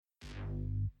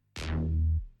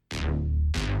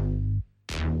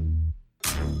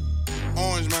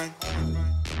man.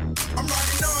 I'm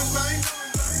rocking orange, man.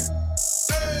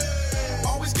 Hey,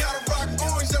 always gotta rock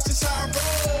orange, that's just how I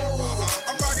roll.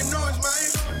 I'm rocking orange,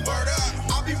 man. Word up,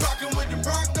 I'll be rocking with the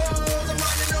Broncos. I'm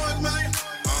rocking orange, man.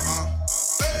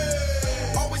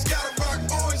 Hey, always gotta rock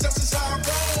orange, that's just how I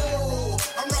roll.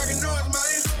 I'm rocking orange,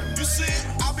 man. You see it,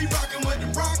 I'll be rocking with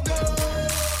the Broncos.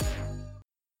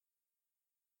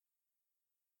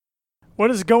 What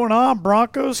is going on,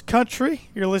 Broncos country?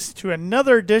 You're listening to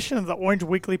another edition of the Orange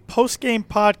Weekly post-game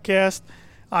podcast.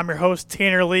 I'm your host,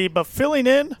 Tanner Lee, but filling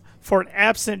in for an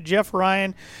absent Jeff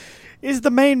Ryan is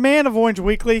the main man of Orange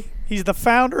Weekly. He's the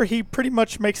founder. He pretty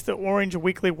much makes the Orange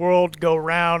Weekly world go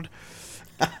round.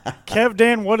 Kev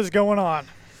Dan, what is going on?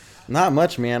 Not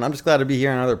much, man. I'm just glad to be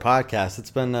here on another podcast. It's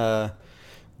been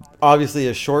obviously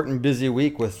a short and busy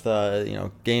week with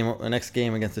next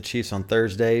game against the Chiefs on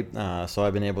Thursday. So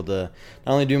I've been able to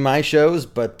not only do my shows,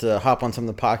 but hop on some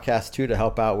of the podcasts too to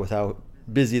help out with how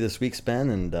busy this week's been.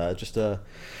 And it's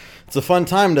a fun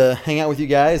time to hang out with you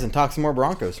guys and talk some more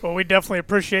Broncos. Well, we definitely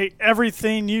appreciate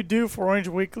everything you do for Orange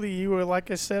Weekly. You, like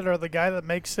I said, are the guy that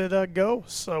makes it go.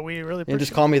 So we really appreciate it. And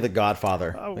just call me the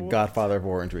Godfather, the Godfather of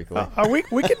Orange Weekly.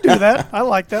 We can do that. I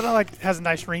like that. It has a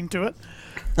nice ring to it.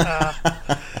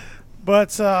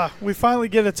 But we finally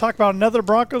get to talk about another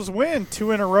Broncos win,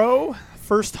 2 in a row.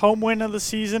 First home win of the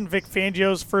season. Vic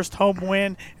Fangio's first home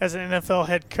win as an NFL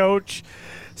head coach.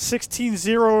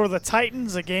 16-0 over the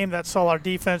Titans, a game that saw our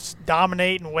defense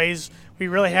dominate in ways we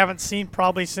really haven't seen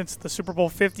probably since the Super Bowl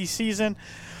 50 season.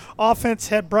 Offense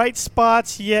had bright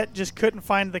spots, yet just couldn't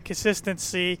find the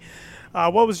consistency.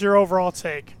 What was your overall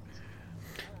take?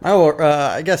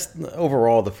 I guess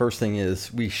overall the first thing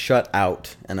is we shut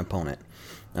out an opponent.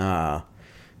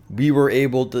 We were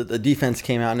able to, the defense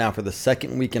came out now for the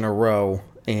second week in a row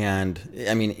and,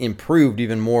 improved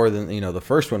even more than, the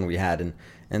first one we had.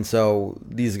 And so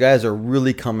these guys are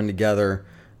really coming together,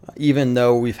 even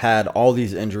though we've had all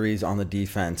these injuries on the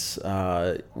defense.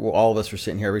 All of us were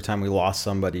sitting here every time we lost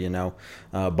somebody,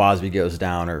 Bosby goes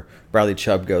down or Bradley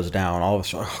Chubb goes down. All of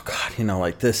us are, oh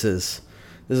God, this is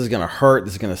going to hurt.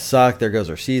 This is going to suck. There goes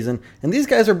our season. And these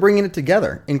guys are bringing it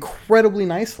together incredibly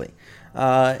nicely.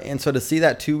 And so to see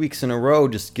that 2 weeks in a row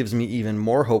just gives me even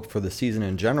more hope for the season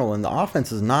in general. And the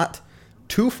offense is not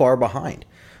too far behind.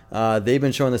 They've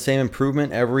been showing the same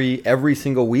improvement every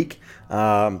single week.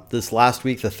 This last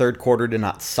week, the third quarter did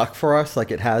not suck for us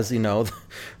like it has,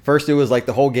 First it was like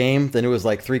the whole game, then it was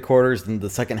like 3 quarters, then the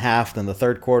second half, then the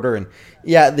third quarter. And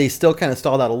yeah, they still kind of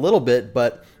stalled out a little bit,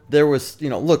 but there was,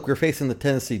 look, we're facing the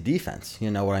Tennessee defense.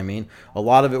 You know what I mean? A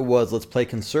lot of it was let's play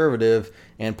conservative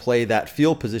and play that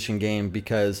field position game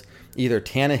because either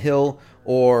Tannehill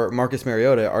or Marcus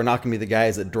Mariota are not going to be the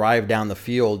guys that drive down the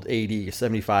field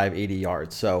 75, 80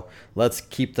 yards. So let's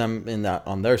keep them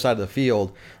on their side of the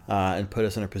field and put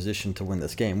us in a position to win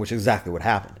this game, which is exactly what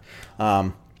happened.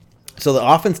 So the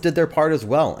offense did their part as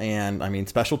well. And,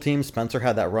 special teams, Spencer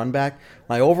had that run back.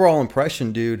 My overall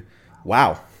impression, dude,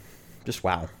 wow. Just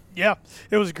wow. Yeah,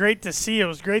 it was great to see. It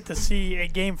was great to see a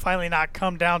game finally not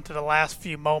come down to the last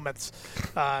few moments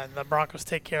and the Broncos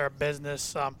take care of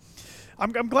business.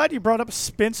 I'm glad you brought up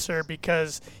Spencer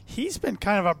because he's been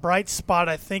kind of a bright spot,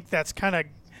 I think, that's kind of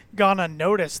gone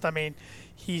unnoticed.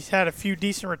 He's had a few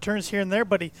decent returns here and there,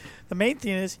 but the main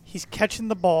thing is he's catching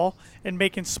the ball and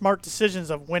making smart decisions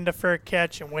of when to fair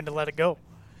catch and when to let it go.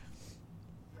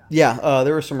 Yeah,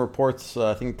 there were some reports,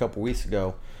 I think a couple weeks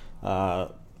ago.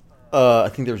 I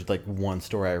think there was like one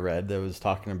story I read that was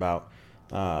talking about,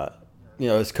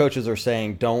 his coaches are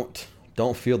saying don't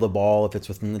feel the ball if it's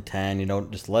within the 10,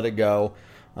 just let it go.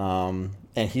 And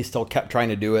he still kept trying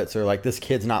to do it. So they're like, this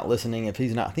kid's not listening. If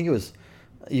he's not, I think it was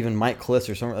even Mike Kliss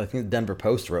or something. I think the Denver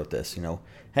Post wrote this,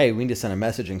 hey, we need to send a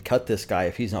message and cut this guy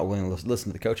if he's not willing to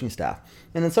listen to the coaching staff.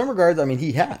 And in some regards,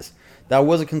 he has. That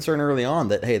was a concern early on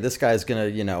that, hey, this guy's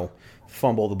going to,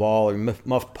 fumble the ball or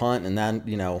muff punt and then,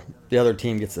 the other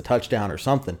team gets the touchdown or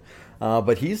something.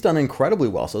 But he's done incredibly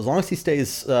well. So as long as he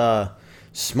stays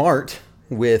smart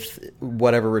with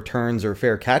whatever returns or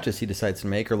fair catches he decides to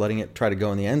make or letting it try to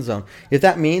go in the end zone, if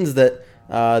that means that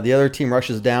the other team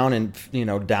rushes down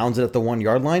and, downs it at the 1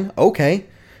 yard line, okay.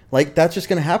 That's just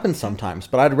going to happen sometimes.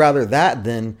 But I'd rather that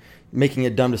than making a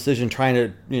dumb decision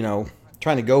trying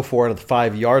to go for it at the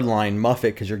 5 yard line, muff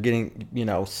it because you're getting,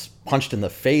 punched in the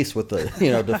face with the,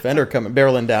 defender coming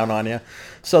barreling down on you.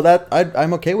 So that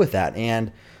I'm okay with that.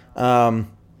 And,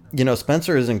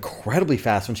 Spencer is incredibly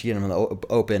fast when she gets him in the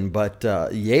open, but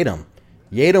Yadam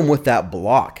with that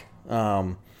block.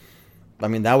 That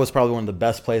was probably one of the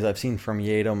best plays I've seen from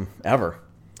Yadam ever.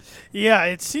 Yeah,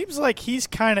 it seems like he's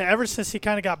kind of, ever since he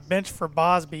kind of got benched for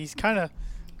Bosby, he's kind of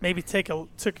maybe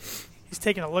he's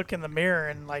taken a look in the mirror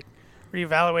and like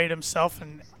reevaluated himself,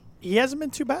 and he hasn't been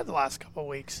too bad the last couple of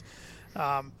weeks.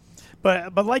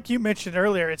 But like you mentioned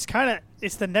earlier, it's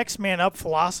the next man up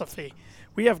philosophy.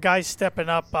 We have guys stepping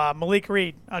up. Malik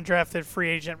Reed, undrafted free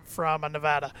agent from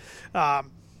Nevada.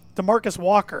 DeMarcus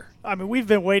Walker. I mean, we've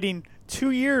been waiting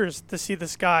 2 years to see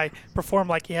this guy perform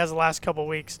like he has the last couple of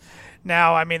weeks.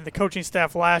 Now, I mean, the coaching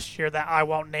staff last year that I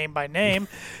won't name by name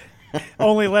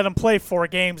only let him play 4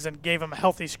 games and gave him a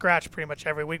healthy scratch pretty much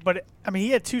every week. But, I mean,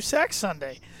 he had 2 sacks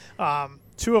Sunday.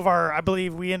 2 of our, I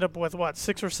believe we end up with,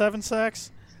 6 or 7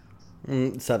 sacks?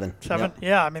 7. Yep.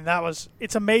 Yeah, I mean,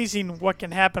 it's amazing what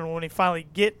can happen when he finally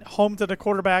get home to the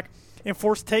quarterback and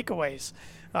force takeaways.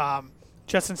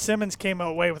 Justin Simmons came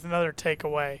away with another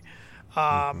takeaway.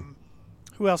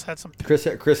 Who else had some? Chris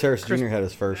Harris Jr. had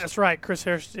his first. That's right. Chris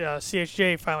Harris,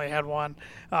 CHJ finally had one.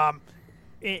 And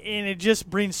it just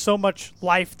brings so much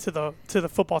life to the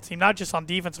football team, not just on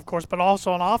defense, of course, but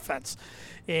also on offense.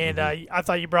 And I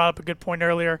thought you brought up a good point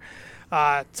earlier,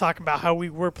 talking about how we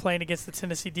were playing against the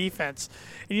Tennessee defense.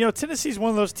 And, Tennessee's one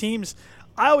of those teams,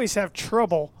 I always have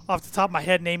trouble off the top of my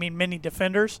head naming many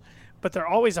defenders, but they're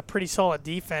always a pretty solid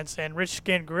defense. And Rich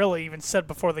Scangarilla even said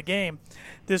before the game,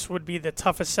 this would be the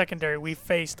toughest secondary we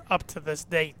faced up to this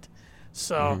date.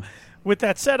 So with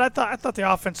that said, I thought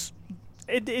the offense –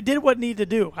 it did what it needed to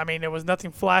do. I mean, it was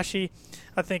nothing flashy.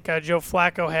 I think Joe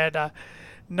Flacco had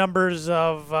numbers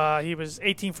of he was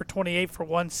 18 for 28 for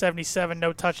 177,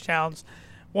 no touchdowns,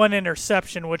 1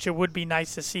 interception, which it would be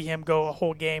nice to see him go a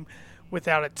whole game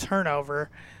without a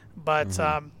turnover. But,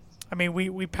 I mean,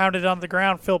 we pounded on the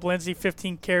ground. Philip Lindsay,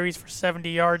 15 carries for 70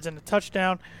 yards and a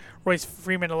touchdown. Royce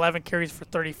Freeman, 11 carries for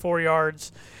 34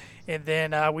 yards. And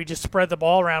then we just spread the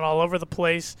ball around all over the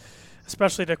place,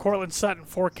 especially to Cortland Sutton,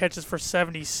 4 catches for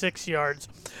 76 yards.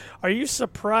 Are you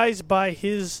surprised by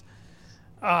his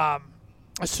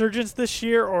resurgence this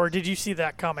year, or did you see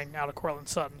that coming out of Cortland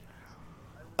Sutton?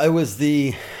 It's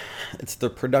the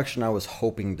production I was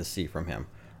hoping to see from him.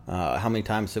 How many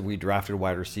times have we drafted a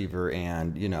wide receiver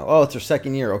and, it's our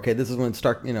second year. Okay, this is when it's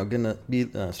start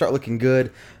looking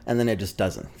good, and then it just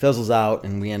doesn't. Fizzles out,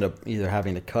 and we end up either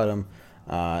having to cut him,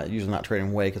 usually not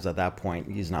trading away because at that point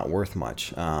he's not worth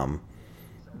much.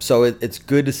 So it's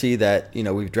good to see that,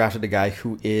 we've drafted a guy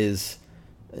who is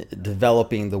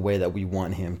developing the way that we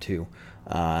want him to.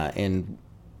 And,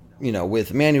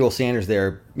 with Emmanuel Sanders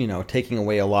there, taking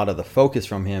away a lot of the focus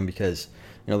from him because,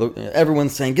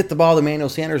 everyone's saying, get the ball to Emmanuel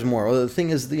Sanders more. Well, the thing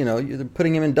is, you're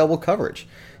putting him in double coverage.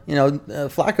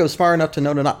 Flacco's smart enough to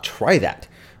know to not try that.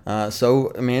 So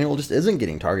Emmanuel just isn't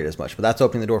getting targeted as much, but that's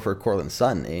opening the door for Cortland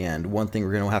Sutton. And one thing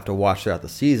we're going to have to watch throughout the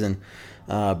season,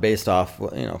 based off,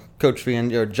 Coach John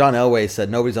Elway said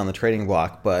nobody's on the trading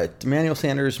block, but Emmanuel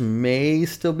Sanders may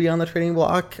still be on the trading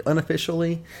block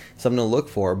unofficially. Something to look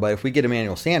for. But if we get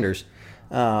Emmanuel Sanders,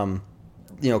 Cortland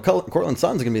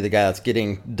Sutton's going to be the guy that's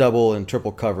getting double and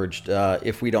triple coverage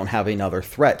if we don't have another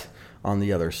threat on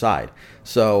the other side.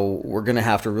 So we're going to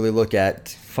have to really look at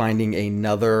finding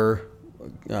another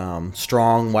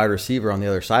strong wide receiver on the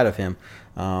other side of him.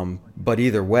 But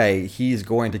either way, he's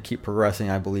going to keep progressing,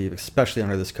 I believe, especially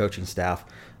under this coaching staff.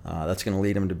 That's going to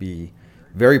lead him to be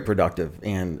very productive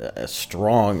and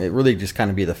strong. It really just kind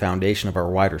of be the foundation of our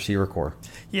wide receiver core.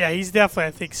 Yeah, he's definitely,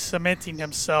 I think, cementing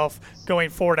himself going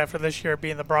forward after this year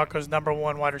being the Broncos'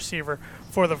 #1 wide receiver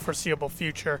for the foreseeable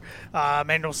future.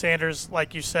 Emmanuel Sanders,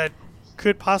 like you said,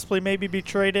 could possibly maybe be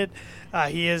traded.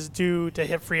 He is due to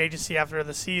hit free agency after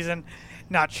the season.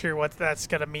 Not sure what that's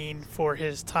going to mean for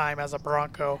his time as a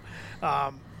Bronco.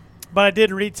 But I did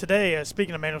read today,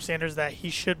 speaking of Emmanuel Sanders, that he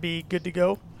should be good to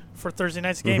go for Thursday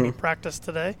night's game. He practiced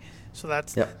today, so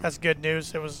that's good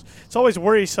news. It's always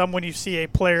worrisome when you see a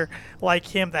player like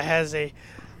him that has a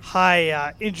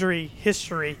high injury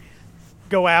history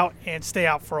go out and stay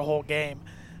out for a whole game.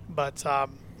 But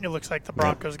it looks like the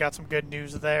Broncos got some good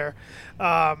news there.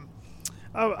 I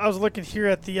was looking here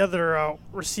at the other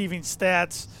receiving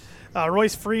stats.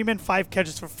 Royce Freeman, 5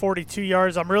 catches for 42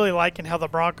 yards. I'm really liking how the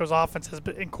Broncos offense has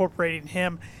been incorporating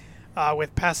him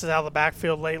with passes out of the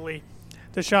backfield lately.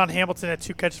 Deshaun Hamilton had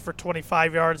 2 catches for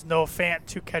 25 yards. Noah Fant,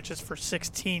 2 catches for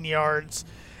 16 yards.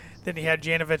 Then he had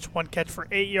Janovich, 1 catch for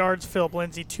 8 yards. Philip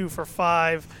Lindsay, 2 for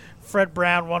 5. Fred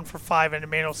Brown, 1 for 5. And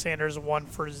Emmanuel Sanders, 1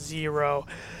 for 0.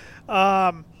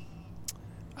 I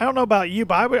don't know about you,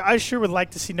 but I sure would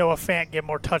like to see Noah Fant get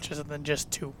more touches than just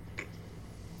 2.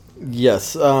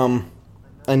 Yes.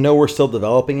 I know we're still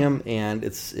developing him, and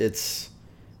it's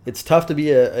tough to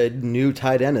be a new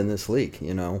tight end in this league,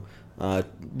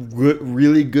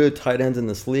 Really good tight ends in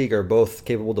this league are both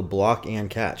capable to block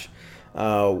and catch.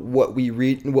 What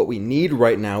we need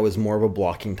right now is more of a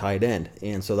blocking tight end,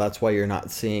 and so that's why you're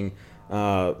not seeing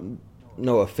Noah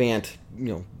Fant,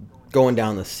 going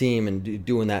down the seam and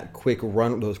doing that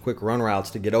those quick run routes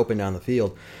to get open down the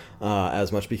field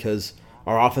as much, because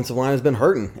our offensive line has been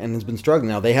hurting and has been struggling.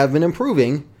 Now they have been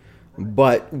improving,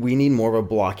 but we need more of a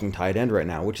blocking tight end right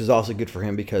now, which is also good for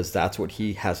him because that's what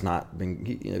he has not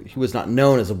been. He was not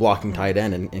known as a blocking tight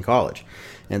end in college,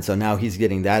 and so now he's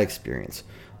getting that experience.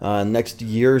 Next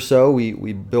year or so, we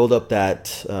build up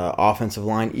that offensive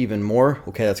line even more.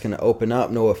 Okay, that's going to open up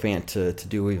Noah Fant to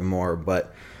do even more,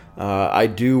 but I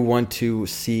do want to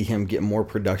see him get more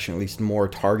production, at least more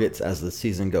targets as the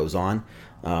season goes on.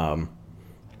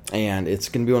 And it's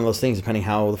going to be one of those things, depending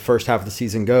how the first half of the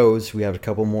season goes. We have a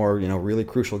couple more, really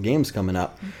crucial games coming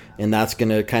up, and that's going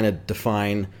to kind of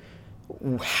define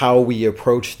how we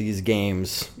approach these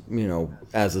games,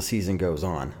 as the season goes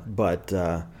on. But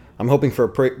I'm hoping for a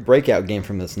breakout game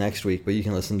from this next week. But you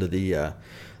can listen to the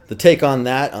take on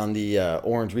that on the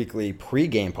Orange Weekly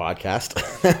pregame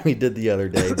podcast that we did the other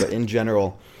day. But in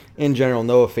general,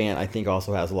 Noah Fant, I think,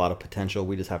 also has a lot of potential.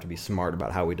 We just have to be smart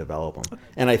about how we develop him.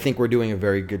 And I think we're doing a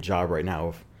very good job right now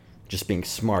of just being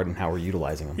smart in how we're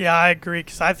utilizing him. Yeah, I agree,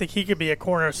 because I think he could be a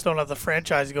cornerstone of the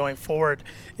franchise going forward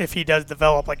if he does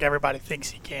develop like everybody thinks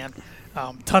he can.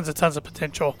 Tons of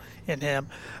potential in him.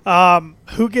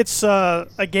 Who gets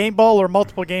a game ball or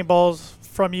multiple game balls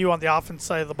from you on the offense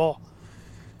side of the ball?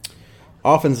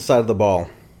 Offensive side of the ball.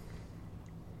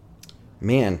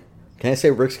 Man. Can I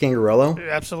say Rick Scangarello?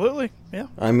 Absolutely, yeah.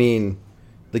 I mean,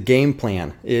 the game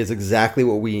plan is exactly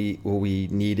what we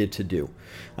needed to do.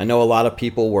 I know a lot of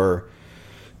people were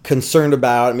concerned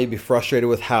about, maybe frustrated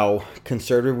with how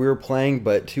conservative we were playing,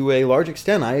 but to a large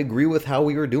extent, I agree with how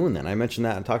we were doing that. I mentioned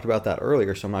that and talked about that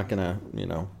earlier, so I'm not going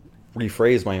to,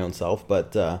 rephrase my own self,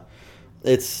 but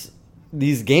it's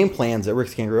these game plans that Rick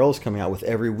Scangarello is coming out with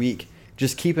every week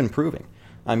just keep improving.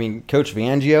 I mean, Coach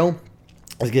Fangio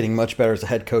is getting much better as a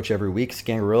head coach every week.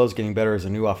 Scangarello is getting better as a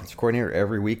new offensive coordinator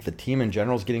every week. The team in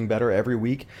general is getting better every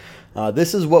week.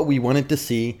 This is what we wanted to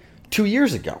see 2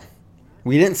 years ago.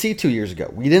 We didn't see 2 years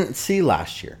ago. We didn't see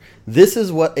last year. This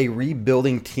is what a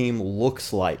rebuilding team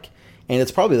looks like. And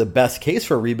it's probably the best case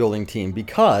for a rebuilding team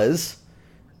because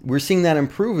we're seeing that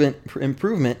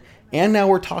improvement. And now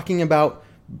we're talking about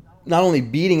not only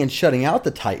beating and shutting out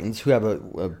the Titans, who have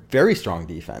a very strong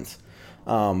defense,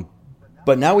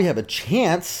 but now we have a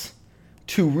chance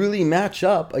to really match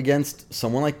up against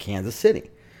someone like Kansas City.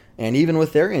 And even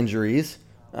with their injuries,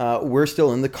 we're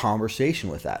still in the conversation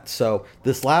with that. So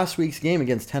this last week's game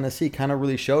against Tennessee kind of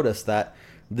really showed us that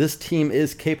this team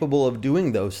is capable of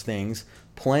doing those things,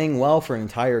 playing well for an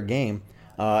entire game.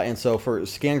 And so for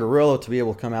Scangarello to be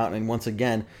able to come out and once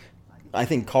again, I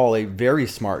think, call a very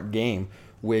smart game,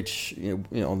 which,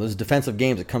 those defensive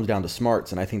games, it comes down to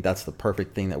smarts, and I think that's the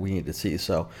perfect thing that we need to see.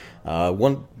 So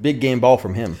one big game ball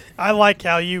from him. I like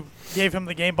how you gave him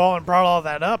the game ball and brought all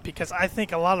that up because I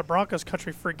think a lot of Broncos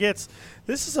country forgets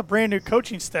this is a brand new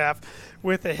coaching staff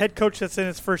with a head coach that's in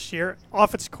his first year,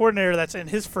 offensive coordinator that's in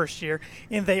his first year,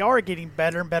 and they are getting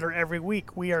better and better every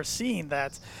week. We are seeing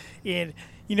that. And,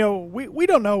 we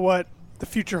don't know what the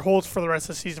future holds for the rest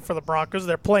of the season for the Broncos.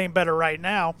 They're playing better right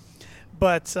now.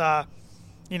 But,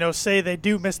 say they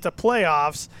do miss the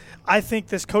playoffs, I think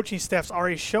this coaching staff's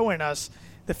already showing us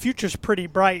the future's pretty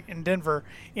bright in Denver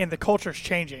and the culture's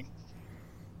changing.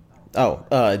 Oh,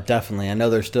 definitely. I know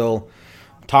there's still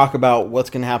talk about what's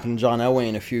going to happen to John Elway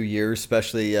in a few years,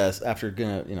 especially after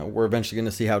we're eventually going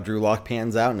to see how Drew Lock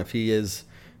pans out, and if he is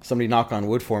somebody knock on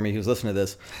wood for me who's listening to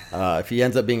this, if he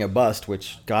ends up being a bust,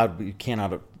 which God,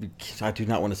 I do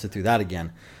not want to sit through that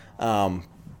again.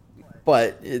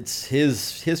 But it's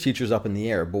his future's up in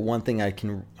the air. But one thing I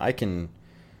can,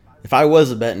 if I was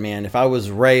a betting man, if I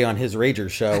was Ray on his Rager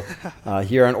show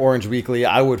here on Orange Weekly,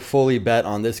 I would fully bet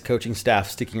on this coaching staff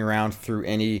sticking around through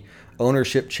any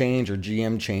ownership change or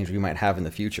GM change we might have in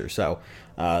the future. So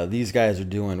these guys are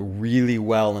doing really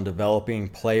well in developing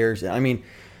players. I mean,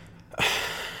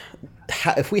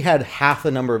 if we had half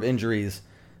the number of injuries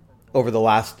over the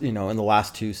last, in the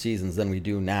last two seasons than we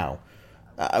do now,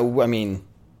 I mean,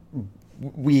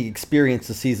 we experienced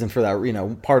the season for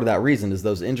that, part of that reason is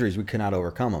those injuries, we could not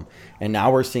overcome them. And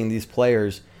now we're seeing these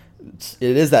players,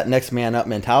 it is that next man up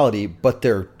mentality, but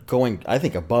they're going, I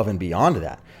think, above and beyond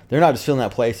that. They're not just filling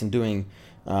that place and doing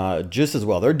just as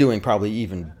well. They're doing probably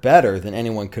even better than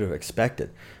anyone could have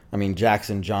expected. I mean,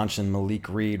 Jackson Johnson, Malik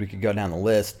Reed, we could go down the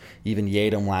list, even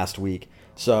Yadam last week.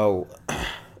 So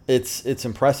it's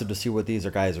impressive to see what these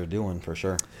guys are doing for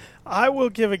sure. I will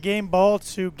give a game ball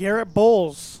to Garrett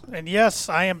Bowles. And yes,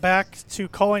 I am back to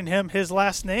calling him his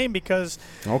last name because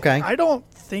Okay. I don't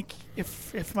think,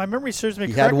 if my memory serves me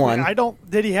He had correctly, one.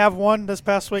 Did he have one this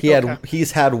past week?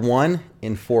 He's had one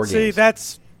in 4 See,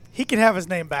 games. he can have his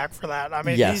name back for that. I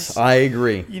mean, Yes, I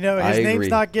agree. his name's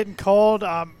not getting called.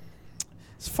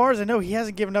 As far as I know, he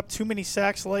hasn't given up too many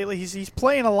sacks lately. He's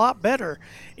playing a lot better,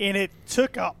 and it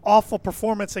took an awful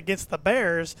performance against the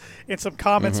Bears and some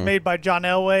comments made by John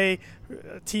Elway,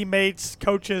 teammates,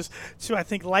 coaches, to I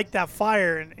think light that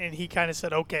fire, and he kind of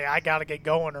said, "Okay, I got to get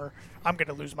going, or I'm going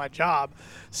to lose my job."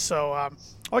 So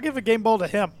I'll give a game ball to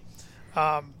him.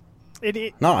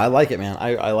 No, I like it, man.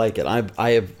 I like it. I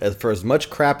have, for as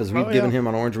much crap as we've given him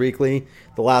on Orange Weekly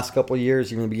the last couple of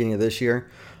years, even the beginning of this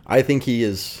year, I think he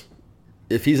is.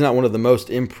 If he's not one of the most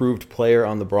improved player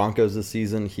on the Broncos this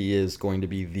season, he is going to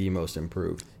be the most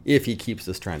improved if he keeps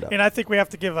this trend up. And I think we have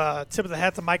to give a tip of the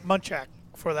hat to Mike Munchak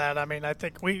for that. I mean, I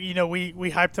think we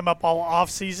hyped him up all off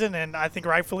season, and I think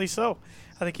rightfully so.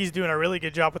 I think he's doing a really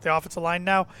good job with the offensive line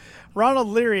now. Ronald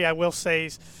Leary, I will say,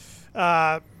 is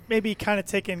maybe kind of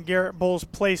taking Garrett Bowles'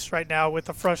 place right now with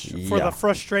the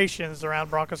frustrations around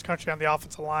Broncos country on the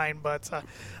offensive line. But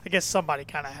I guess somebody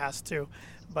kind of has to.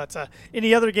 But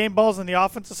any other game balls on the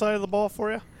offensive side of the ball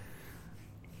for you?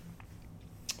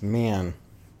 Man,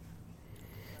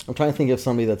 I'm trying to think of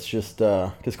somebody that's just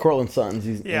because Cortland Sutton's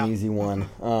an easy one.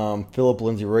 Phillip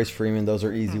Lindsay, Royce Freeman, those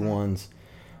are easy ones.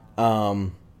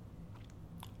 I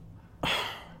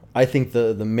think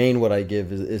the main what I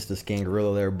give is to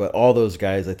Scangarello there, but all those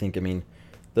guys, I mean,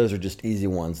 those are just easy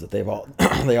ones that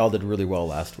they all did really well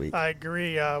last week. I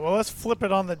agree. Well, let's flip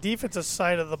it on the defensive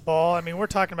side of the ball. I mean, we're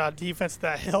talking about defense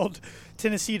that held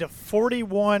Tennessee to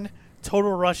 41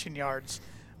 total rushing yards,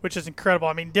 which is incredible.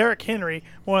 I mean, Derrick Henry,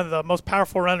 one of the most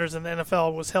powerful runners in the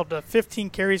NFL, was held to 15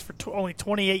 carries for only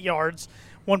 28 yards,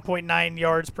 1.9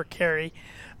 yards per carry.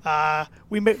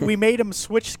 We made him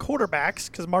switch quarterbacks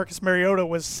because Marcus Mariota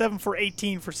was 7 for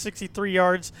 18 for 63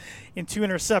 yards and 2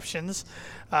 interceptions.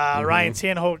 Ryan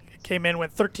Tannehill came in,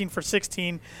 went 13 for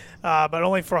 16, but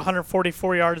only for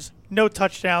 144 yards, no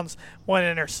touchdowns, 1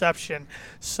 interception.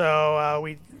 So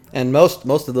and most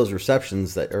of those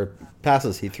receptions or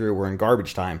passes he threw were in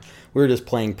garbage time. We were just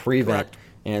playing prevent. Correct.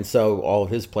 And so all of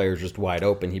his players just wide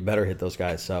open. He better hit those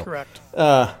guys. So correct.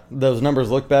 Those numbers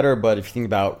look better, but if you think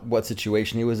about what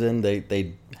situation he was in,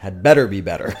 they had better be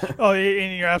better. Oh,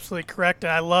 and you're absolutely correct.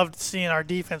 And I loved seeing our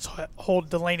defense hold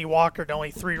Delaney Walker to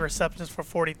only 3 receptions for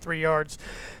 43 yards,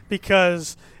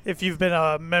 because if you've been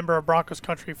a member of Broncos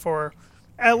country for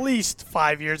at least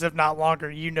 5 years, if not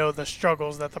longer, you know the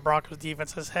struggles that the Broncos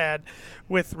defense has had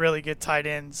with really good tight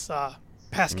ends,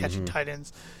 pass-catching tight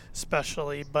ends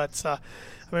especially. But, I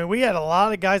mean, we had a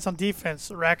lot of guys on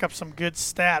defense rack up some good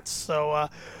stats. So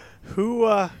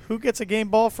who gets a game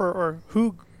ball or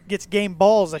who gets game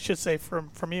balls, I should say, from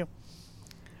you?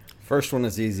 First one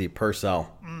is easy,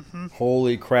 Purcell.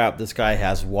 Holy crap, this guy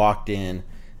has walked in,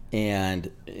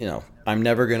 and, I'm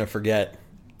never going to forget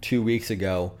 2 weeks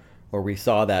ago where we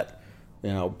saw that,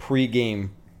 pregame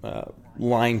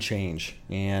line change,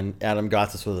 and Adam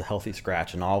Gotsis was a healthy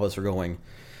scratch, and all of us were going,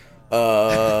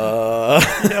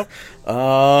 Yep.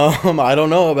 I don't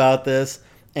know about this.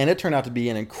 And it turned out to be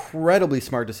an incredibly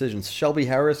smart decision. Shelby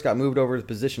Harris got moved over to the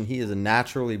position he is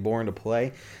naturally born to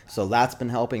play. So that's been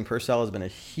helping. Purcell has been a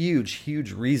huge,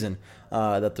 huge reason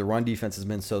that the run defense has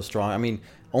been so strong. I mean,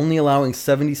 only allowing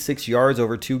 76 yards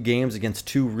over 2 games against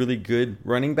 2 really good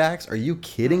running backs. Are you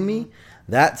kidding me?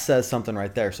 That says something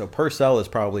right there. So Purcell is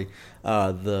probably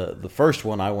the first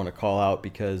one I want to call out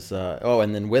because,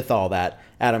 and then with all that,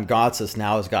 Adam Gotsis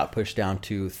now has got pushed down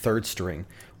to 3rd string,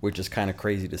 which is kind of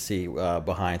crazy to see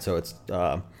behind. So it's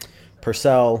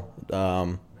Purcell,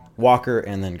 Walker,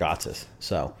 and then Gotsis.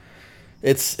 So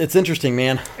it's interesting,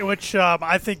 man. Which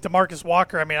I think DeMarcus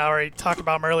Walker, I mean, I already talked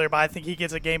about him earlier, but I think he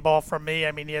gets a game ball from me.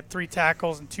 I mean, he had 3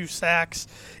 tackles and 2 sacks,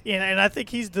 and I think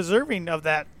he's deserving of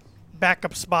that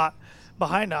backup spot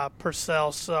behind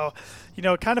Purcell. So,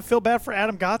 kind of feel bad for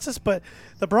Adam Gotsis, but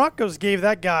the Broncos gave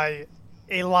that guy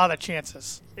a lot of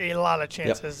chances.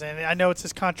 Yep. And I know it's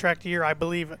his contract year. I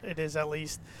believe it is at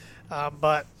least.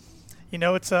 But,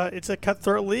 it's a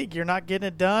cutthroat league. You're not getting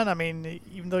it done. I mean,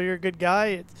 even though you're a good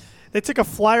guy, they took a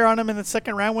flyer on him in the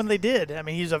 2nd round when they did. I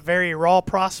mean, he's a very raw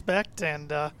prospect and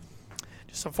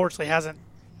just unfortunately hasn't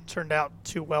turned out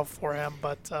too well for him.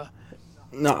 But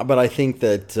no, but I think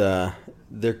that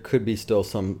there could be still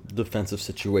some defensive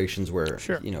situations where,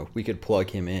 sure, we could plug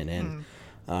him in. And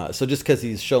so just because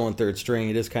he's showing 3rd string,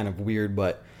 it is kind of weird.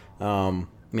 But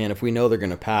man, if we know they're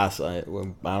going to pass, I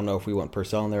don't know if we want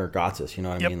Purcell in there or Gotsis. You know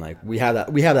what I Yep. mean? Like we have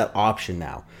that option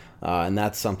now, and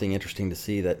that's something interesting to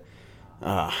see that.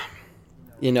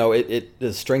 It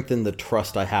has strengthened the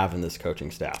trust I have in this coaching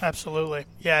staff. Absolutely.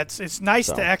 Yeah, it's nice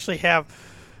So. to actually have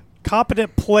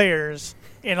competent players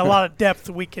and a lot of depth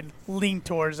we can lean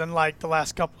towards unlike the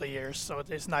last couple of years. So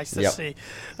it's nice to Yep. see.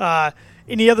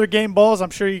 Any other game balls? I'm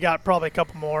sure you got probably a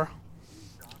couple more.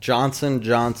 Johnson. And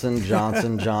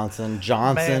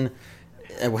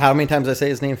how many times did I say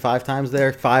his name? 5 times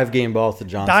there? 5 game balls to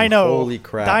Johnson. Dino. Holy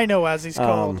crap. Dino, as he's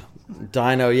called.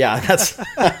 Dino, yeah, that's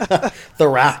the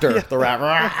raptor. The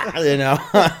raptor, you know.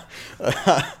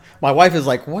 My wife is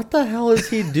like, what the hell is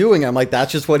he doing? I'm like,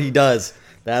 that's just what he does.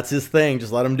 That's his thing.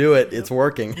 Just let him do it. It's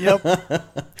working. Yep.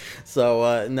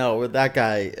 So, no, with that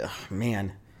guy,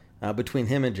 man, between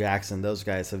him and Jackson, those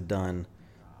guys have done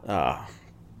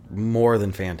more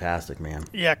than fantastic, man.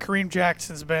 Yeah, Kareem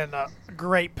Jackson's been a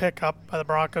great pickup by the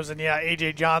Broncos. And, yeah,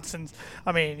 A.J. Johnson's,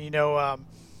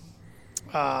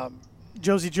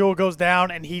 Josie Jewell goes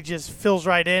down, and he just fills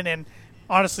right in. And,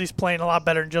 honestly, he's playing a lot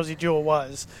better than Josie Jewell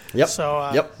was. Yep.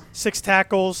 So, 6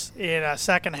 tackles in a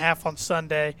sack and a half on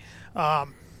Sunday. I'll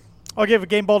give a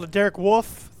game ball to Derek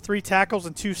Wolfe, 3 tackles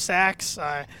and 2 sacks.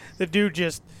 The dude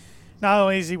just – not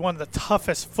only is he one of the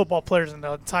toughest football players in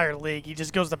the entire league, he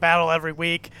just goes to battle every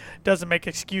week, doesn't make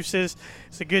excuses.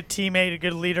 He's a good teammate, a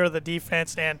good leader of the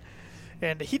defense, and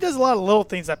he does a lot of little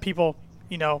things that people,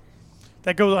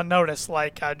 that go unnoticed,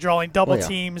 like drawing double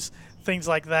teams, things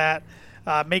like that,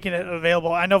 making it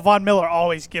available. I know Von Miller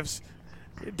always gives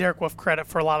Derek Wolfe credit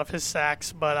for a lot of his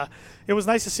sacks, but it was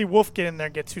nice to see Wolfe get in there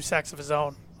and get 2 sacks of his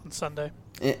own on Sunday.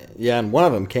 Yeah, and one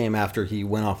of them came after he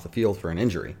went off the field for an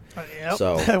injury. Yep.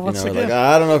 So, Once like, again.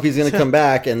 I don't know if he's going to come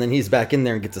back, and then he's back in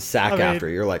there and gets a sack after.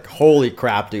 You're like, holy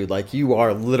crap, dude. Like, you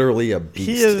are literally a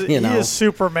beast. He is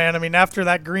Superman. I mean, after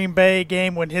that Green Bay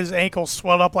game when his ankle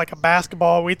swelled up like a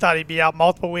basketball, we thought he'd be out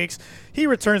multiple weeks. He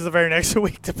returns the very next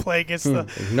week to play against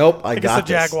the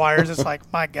Jaguars. It's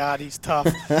like, my God, he's tough.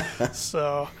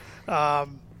 So,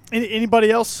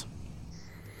 anybody else?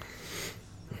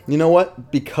 You know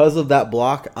what? Because of that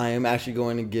block, I am actually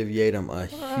going to give Yadam a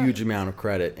huge amount of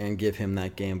credit and give him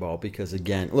that game ball because,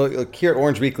 again, look here at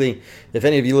Orange Weekly, if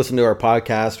any of you listen to our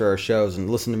podcast or our shows,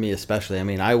 and listen to me especially, I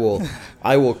mean, I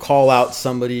will call out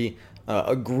somebody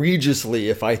egregiously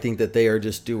if I think that they are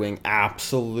just doing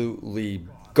absolutely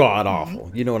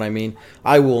god-awful. You know what I mean?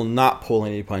 I will not pull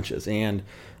any punches. And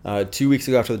 2 weeks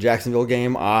ago after the Jacksonville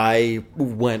game, I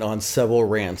went on several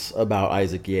rants about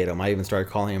Isaac Yiadom. I even started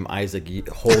calling him Isaac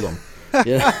Hold'em.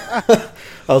 I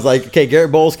was like, okay,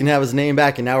 Garrett Bowles can have his name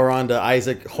back, and now we're on to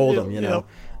Isaac Hold'em,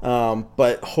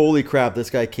 But holy crap,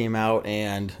 this guy came out,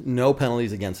 and no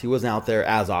penalties against. He wasn't out there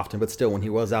as often, but still, when he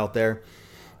was out there,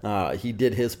 he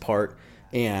did his part.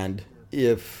 And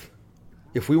if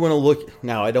we want to look –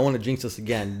 now, I don't want to jinx this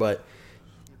again, but –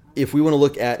 if we want to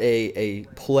look at a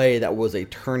play that was a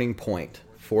turning point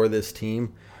for this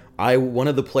team, one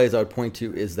of the plays I would point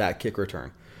to is that kick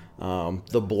return.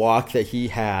 The block that he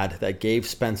had that gave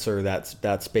Spencer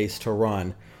that space to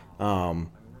run.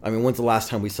 When's the last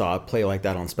time we saw a play like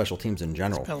that on special teams in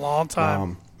general? It's been a long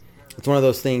time. It's one of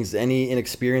those things, any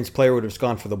inexperienced player would have just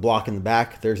gone for the block in the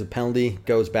back. There's a penalty,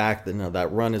 goes back,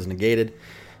 that run is negated.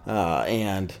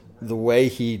 And the way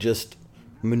he just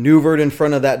maneuvered in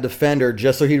front of that defender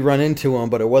just so he'd run into him,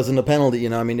 but it wasn't a penalty.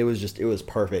 It was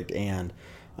perfect. And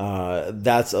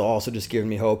that's also just giving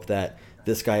me hope that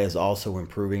this guy is also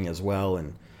improving as well.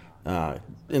 And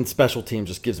in special teams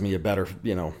just gives me a better,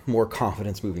 more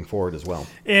confidence moving forward as well.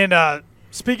 And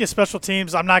speaking of special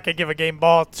teams, I'm not going to give a game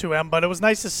ball to him, but it was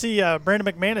nice to see Brandon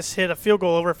McManus hit a field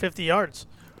goal over 50 yards.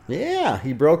 Yeah,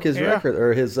 he broke his record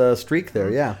or his streak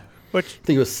there, yeah. I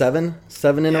think it was seven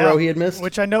in a row he had missed.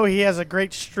 Which I know he has a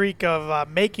great streak of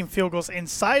making field goals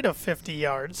inside of 50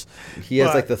 yards. He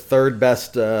has like the third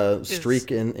best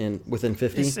streak in within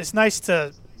 50. It's nice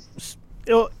to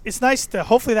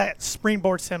hopefully that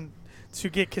springboards him to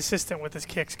get consistent with his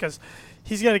kicks because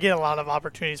he's going to get a lot of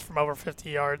opportunities from over 50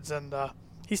 yards, and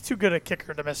he's too good a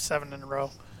kicker to miss 7 in a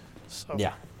row. So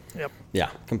yeah, yep, yeah,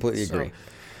 completely agree.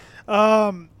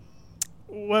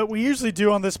 What we usually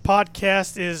do on this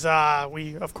podcast is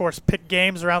we, of course, pick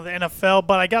games around the NFL,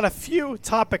 but I got a few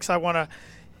topics I want to,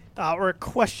 or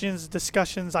questions,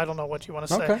 discussions, I don't know what you want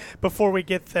to say, before we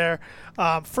get there.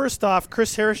 First off,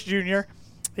 Chris Harris Jr.,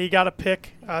 he got a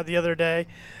pick the other day.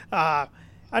 I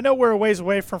know we're a ways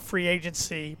away from free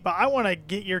agency, but I want to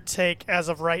get your take as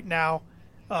of right now.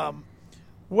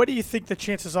 What do you think the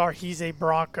chances are he's a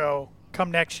Bronco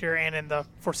come next year and in the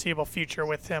foreseeable future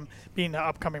with him being an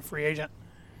upcoming free agent?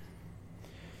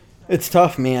 It's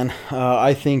tough, man.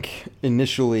 I think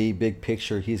initially, big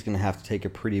picture, he's going to have to take a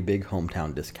pretty big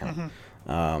hometown discount.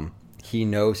 He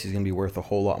knows he's going to be worth a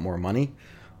whole lot more money.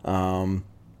 I'm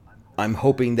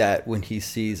hoping that when he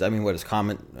sees, what his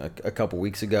comment a couple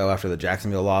weeks ago after the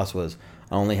Jacksonville loss was,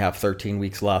 I only have 13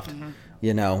 weeks left,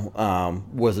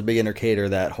 was a big indicator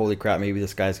that, holy crap, maybe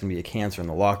this guy's going to be a cancer in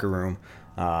the locker room.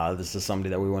 This is somebody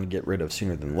that we want to get rid of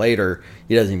sooner than later.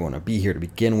 He doesn't even want to be here to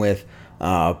begin with.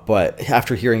 But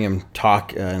after hearing him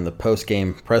talk in the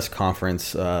post-game press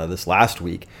conference this last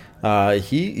week,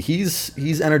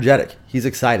 he's energetic. He's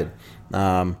excited.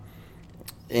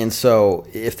 And so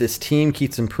if this team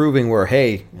keeps improving where,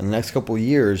 hey, in the next couple of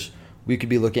years, we could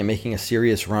be looking at making a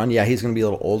serious run. Yeah, he's going to be a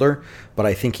little older, but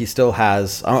I think he still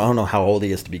has – I don't know how old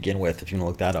he is to begin with, if you want to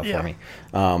look that up for me.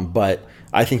 But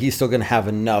I think he's still going to have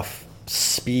enough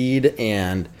speed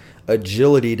and –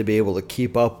 agility to be able to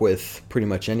keep up with pretty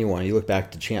much anyone. You look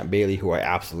back to Champ Bailey, who I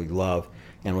absolutely love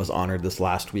and was honored this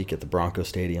last week at the Bronco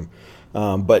Stadium.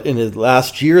 But in his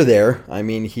last year there,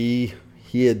 he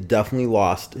had definitely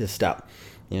lost his step.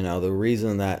 The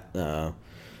reason that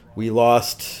we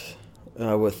lost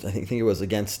with, I think it was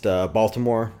against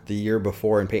Baltimore the year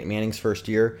before in Peyton Manning's first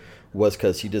year, was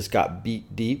because he just got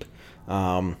beat deep.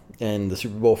 And the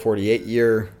Super Bowl 48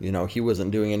 year, he wasn't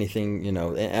doing anything, and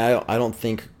I don't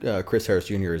think Chris Harris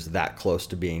Jr. is that close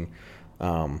to being,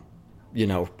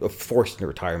 forced into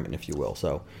retirement, if you will.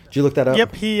 So, did you look that up?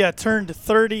 Yep, he turned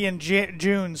 30 in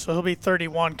June, so he'll be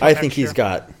 31. I think he's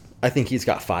got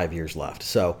 5 years left.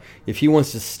 So, if he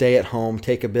wants to stay at home,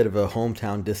 take a bit of a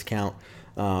hometown discount,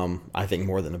 I think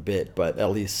more than a bit, but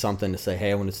at least something to say,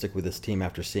 hey, I want to stick with this team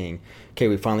after seeing, okay,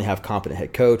 we finally have competent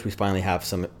head coach. We finally have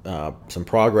some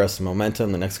progress, some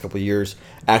momentum. The next couple of years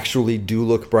actually do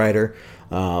look brighter.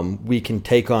 We can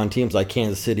take on teams like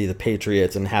Kansas City, the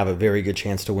Patriots, and have a very good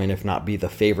chance to win, if not be the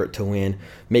favorite to win,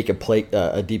 make a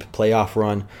deep playoff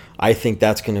run. I think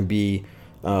that's going to be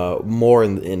more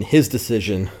in his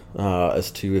decision as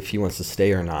to if he wants to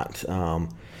stay or not.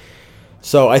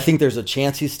 So I think there's a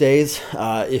chance he stays.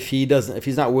 If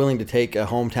he's not willing to take a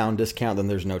hometown discount, then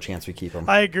there's no chance we keep him.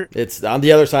 I agree. It's on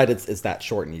the other side. It's that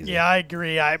short and easy. Yeah, I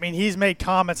agree. He's made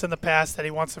comments in the past that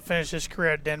he wants to finish his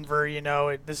career at Denver.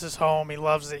 This is home. He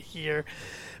loves it here.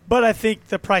 But I think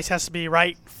the price has to be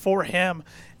right for him.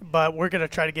 But we're going to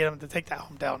try to get him to take that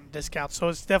hometown discount. So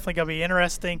it's definitely going to be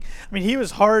interesting. He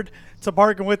was hard to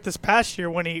bargain with this past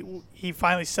year when he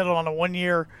finally settled on a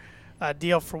 1-year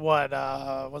deal for what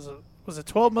was it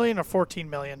 12 million or 14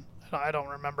 million? I don't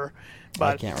remember.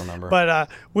 I can't remember. But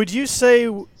would you say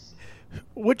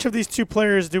which of these two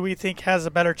players do we think has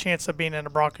a better chance of being in a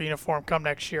Bronco uniform come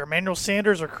next year, Emmanuel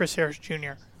Sanders or Chris Harris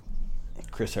Jr.?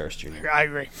 Chris Harris Jr. I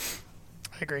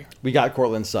agree. We got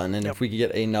Cortland Sutton, and if we could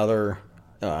get another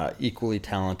equally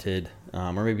talented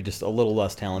or maybe just a little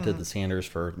less talented than Sanders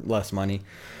for less money,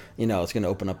 it's going to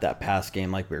open up that pass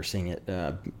game like we were seeing it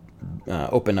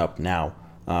open up now.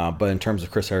 But in terms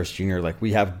of Chris Harris Jr.,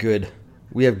 we have good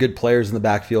players in the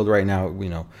backfield right now.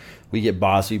 We get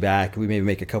Bosby back. We maybe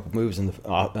make a couple moves in the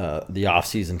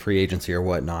offseason free agency or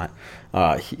whatnot.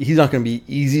 He's not going to be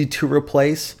easy to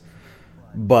replace,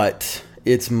 but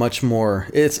it's much more.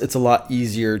 It's a lot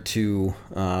easier to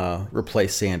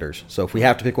replace Sanders. So if we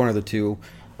have to pick one of the two,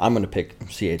 I'm going to pick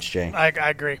CHJ. I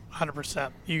agree,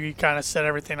 100%. You kind of said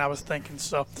everything I was thinking.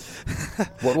 So,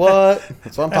 what?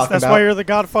 That's what I'm talking about. That's why you're the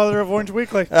godfather of Orange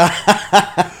Weekly.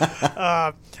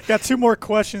 Got two more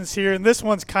questions here, and this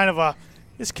one's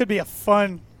this could be a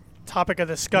fun topic of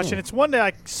discussion. It's one that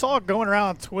I saw going around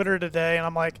on Twitter today, and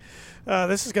I'm like,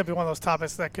 this is going to be one of those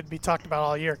topics that could be talked about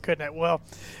all year, couldn't it? Well,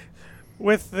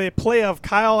 with the play of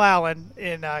Kyle Allen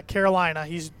in Carolina,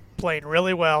 he's playing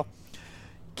really well.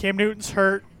 Cam Newton's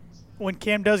hurt. When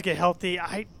Cam does get healthy,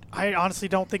 I honestly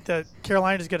don't think that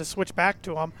Carolina's going to switch back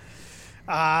to him.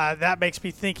 That makes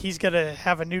me think he's going to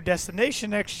have a new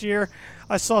destination next year.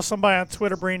 I saw somebody on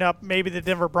Twitter bring up maybe the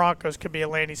Denver Broncos could be a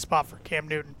landing spot for Cam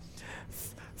Newton.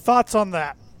 Thoughts on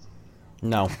that?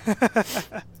 No.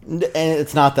 And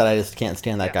it's not that I just can't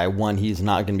stand that guy. One, he's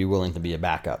not going to be willing to be a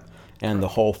backup. And the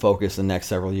whole focus the next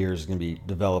several years is going to be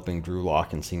developing Drew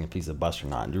Lock and seeing if he's a bust or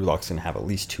not. And Drew Lock's going to have at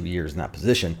least 2 years in that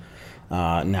position.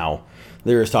 Now,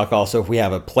 there is talk also if we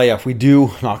have a playoff, we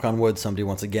do, knock on wood, somebody,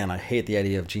 once again, I hate the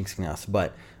idea of jinxing us,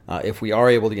 but if we are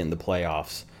able to get in the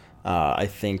playoffs, I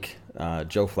think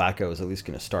Joe Flacco is at least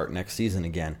going to start next season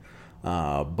again.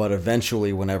 But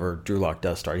eventually, whenever Drew Lock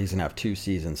does start, he's going to have 2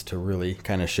 seasons to really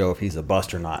kind of show if he's a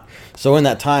bust or not. So in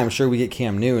that time, sure, we get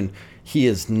Cam Newton. He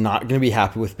is not going to be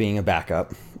happy with being a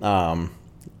backup.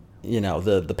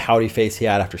 The pouty face he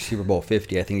had after Super Bowl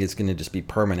 50, I think it's going to just be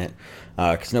permanent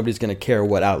because nobody's going to care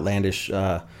what outlandish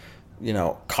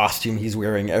costume he's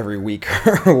wearing every week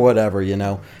or whatever.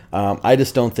 I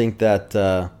just don't think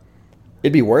that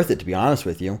it'd be worth it, to be honest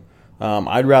with you.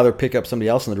 I'd rather pick up somebody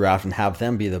else in the draft and have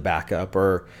them be the backup,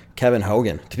 or Kevin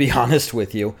Hogan, to be honest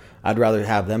with you. I'd rather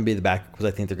have them be the backup because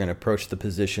I think they're going to approach the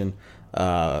position,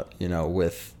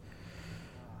 with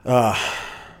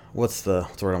what's the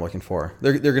word I'm looking for?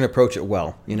 They're going to approach it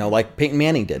well, like Peyton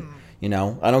Manning did.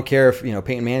 I don't care if,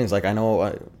 Peyton Manning's like, I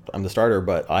know I'm the starter,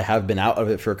 but I have been out of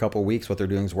it for a couple of weeks. What they're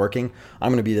doing is working. I'm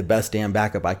going to be the best damn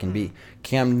backup I can be.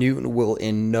 Cam Newton will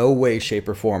in no way, shape,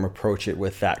 or form approach it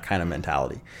with that kind of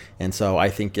mentality. And so I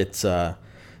think that's an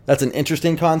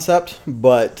interesting concept,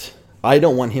 but I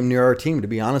don't want him near our team, to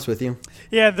be honest with you.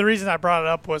 Yeah, the reason I brought it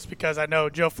up was because I know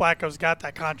Joe Flacco's got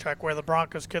that contract where the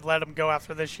Broncos could let him go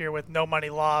after this year with no money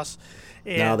loss.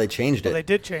 No, they changed it. They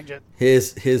did change it.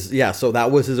 So that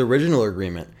was his original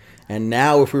agreement. And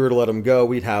now if we were to let him go,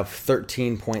 we'd have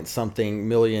 13 point something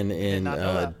million in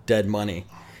dead money.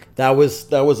 That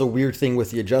was a weird thing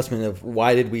with the adjustment of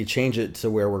why did we change it to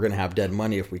where we're going to have dead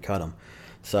money if we cut him.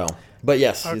 So, but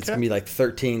yes, It's going to be like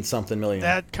 13 something million.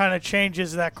 That kind of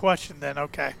changes that question then.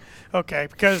 Okay.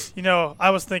 Because, I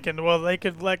was thinking, well, they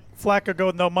could let Flacco go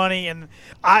with no money. And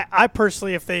I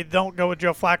personally, if they don't go with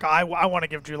Joe Flacco, I want to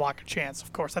give Drew Lock a chance,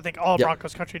 of course. I think all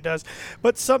Broncos country does.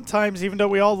 But sometimes, even though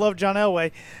we all love John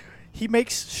Elway, he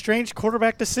makes strange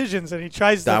quarterback decisions, and he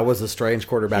tries to. That was a strange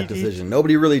quarterback decision.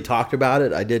 Nobody really talked about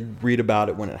it. I did read about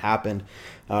it when it happened,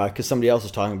 because somebody else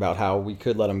was talking about how we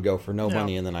could let him go for no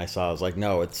money, and then I was like,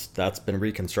 no, that's been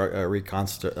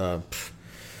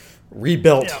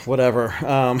rebuilt, whatever.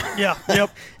 Yep.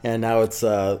 And now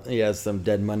he has some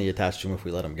dead money attached to him if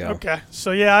we let him go. Okay,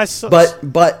 so I saw.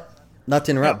 But not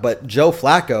to interrupt, but Joe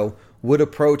Flacco would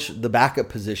approach the backup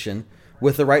position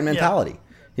with the right mentality. Yeah.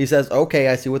 He says, okay,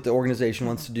 I see what the organization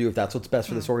wants to do. If that's what's best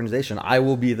for this organization, I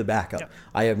will be the backup. Yep.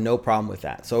 I have no problem with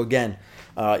that. So, again,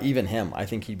 even him, I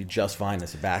think he'd be just fine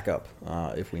as a backup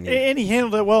if we need. And he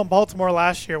handled it well in Baltimore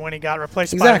last year when he got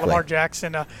replaced by Lamar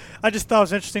Jackson. I just thought it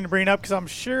was interesting to bring it up because I'm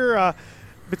sure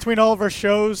between all of our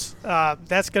shows,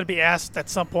 that's going to be asked at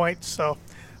some point. So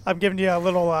I'm giving you a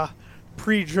little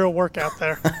pre-drill workout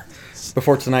there.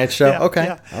 Before tonight's show?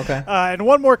 Okay. And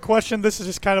one more question. This is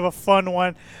just kind of a fun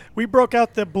one. We broke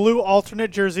out the blue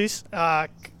alternate jerseys kind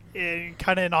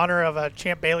of in honor of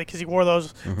Champ Bailey because he wore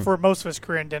those for most of his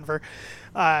career in Denver.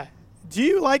 Do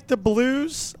you like the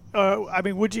blues?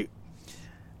 Would you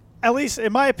 – at least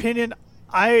in my opinion,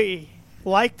 I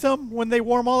liked them when they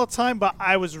wore them all the time, but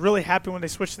I was really happy when they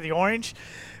switched to the orange.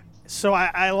 So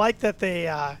I like that they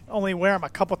only wear them a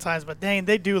couple times, but dang,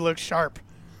 they do look sharp.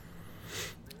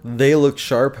 They look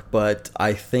sharp, but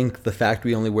I think the fact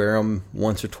we only wear them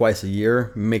once or twice a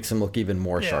year makes them look even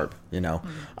more sharp.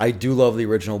 I do love the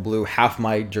original blue. Half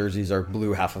my jerseys are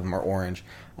blue, half of them are orange.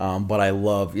 But I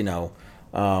love, we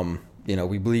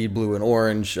bleed blue and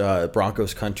orange.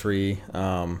 Broncos country,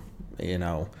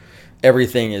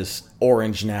 everything is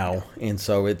orange now, and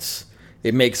so it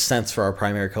makes sense for our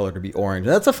primary color to be orange.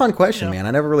 That's a fun question, man.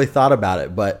 I never really thought about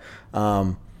it, but.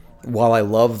 While I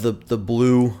love the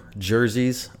blue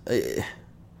jerseys,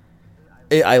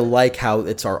 I like how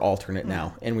it's our alternate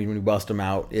now. And when we bust them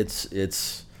out,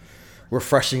 it's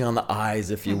refreshing on the eyes,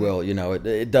 if you will.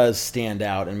 It does stand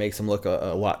out and makes them look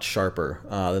a lot sharper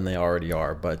than they already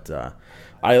are. But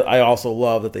I also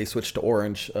love that they switched to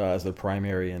orange as their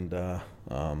primary. And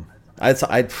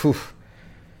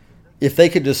if they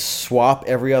could just swap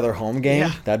every other home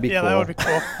game, that'd be cool. Yeah, that would be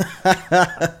cool.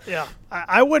 Yeah.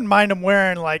 I wouldn't mind them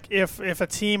wearing, like, if a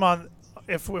team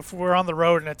if we're on the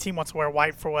road and a team wants to wear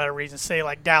white for whatever reason, say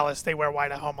like Dallas, they wear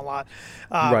white at home a lot.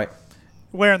 Right.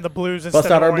 Wearing the blues instead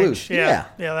Bust out of our orange. blues. Yeah,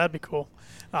 that'd be cool.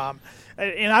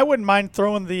 And I wouldn't mind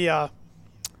throwing the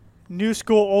new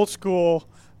school, old school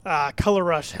Color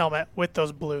Rush helmet with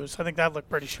those blues. I think that'd look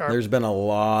pretty sharp. There's been a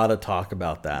lot of talk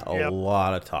about that. A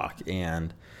lot of talk.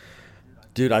 And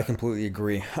dude, I completely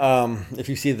agree. If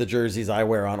you see the jerseys I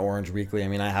wear on Orange Weekly,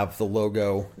 I have the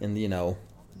logo in the,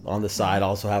 on the side. I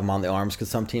also have them on the arms because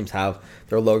some teams have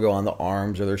their logo on the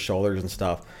arms or their shoulders and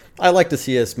stuff. I like to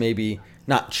see us maybe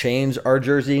not change our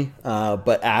jersey,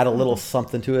 but add a little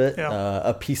something to it,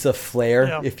 a piece of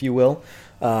flair, if you will.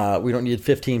 We don't need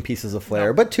 15 pieces of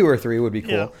flair, but 2 or 3 would be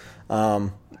cool.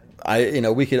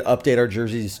 We could update our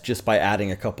jerseys just by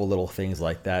adding a couple little things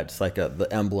like that, just like the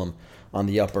emblem on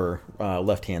the upper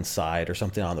left-hand side or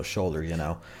something on the shoulder,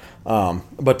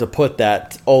 But to put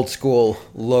that old school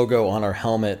logo on our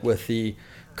helmet with the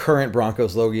current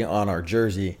Broncos logo on our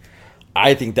jersey,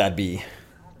 I think the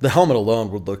helmet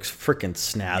alone would look freaking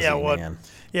snazzy, man.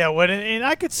 Yeah, it would. And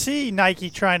I could see Nike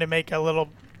trying to make a little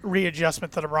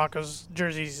readjustment to the Broncos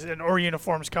jerseys or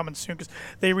uniforms coming soon because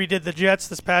they redid the Jets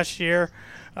this past year,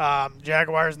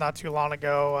 Jaguars not too long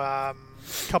ago, a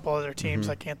couple other teams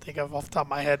I can't think of off the top of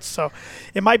my head. So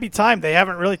it might be time. They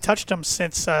haven't really touched them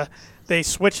since they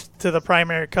switched to the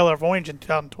primary color of orange in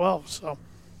 2012. So.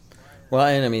 Well,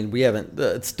 and I mean, we haven't.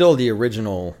 It's still the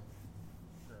original.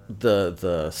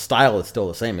 The style is still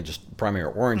the same. It's just primary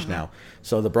orange now.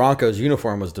 So the Broncos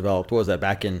uniform was developed. What was that,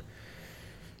 back in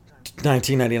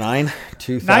 1999,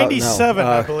 2000? 97,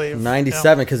 I believe.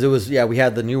 97, because it was we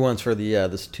had the new ones for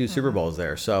the 2 Super Bowls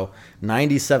there. So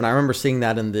 97. I remember seeing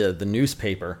that in the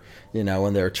newspaper.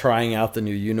 When they were trying out the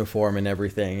new uniform and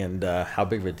everything, and how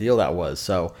big of a deal that was.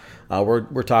 So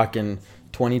we're talking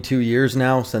 22 years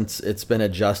now since it's been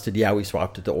adjusted. Yeah, we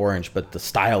swapped it to orange, but the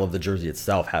style of the jersey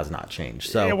itself has not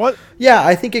changed. So,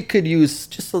 I think it could use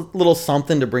just a little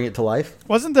something to bring it to life.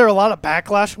 Wasn't there a lot of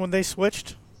backlash when they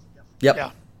switched? Yep.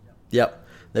 Yeah. Yep.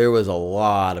 There was a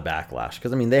lot of backlash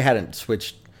because, they hadn't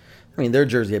switched. Their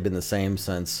jersey had been the same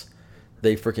since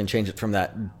they freaking changed it from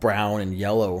that brown and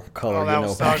yellow color,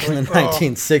 back in the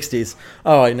 1960s.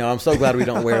 Oh, I know. I'm so glad we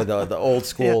don't wear the old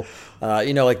school,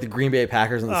 like the Green Bay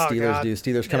Packers and the Steelers do.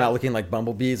 Steelers come out looking like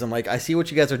bumblebees. I'm like, I see what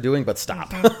you guys are doing, but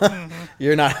stop.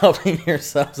 You're not helping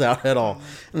yourselves out at all.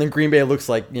 And then Green Bay looks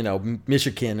like,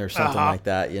 Michigan or something like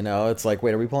that. It's like,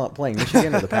 wait, are we playing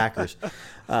Michigan or the Packers?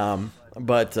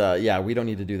 But we don't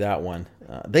need to do that one.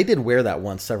 They did wear that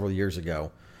one several years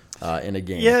ago. In a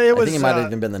game. Yeah, it was. I think it might have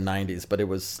even been the 90s, but it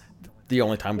was the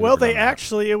only time.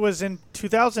 It was in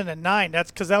 2009. That's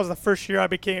because that was the first year I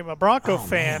became a Bronco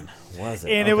fan. Man. Was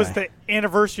it? And it was the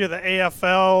anniversary of the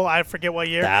AFL. I forget what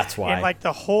year. That's why. And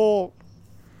the whole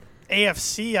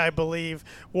AFC, I believe,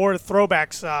 wore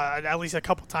throwbacks at least a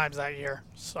couple times that year.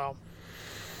 So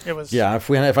it was. Yeah,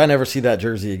 if I never see that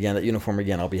jersey again, that uniform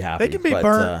again, I'll be happy. They can be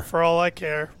burnt for all I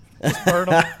care.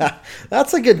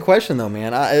 That's a good question, though,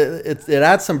 man. It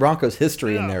adds some Broncos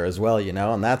history in there as well,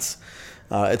 and that's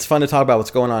it's fun to talk about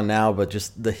what's going on now, but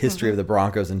just the history of the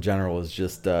Broncos in general is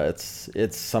just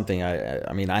it's something.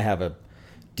 I have a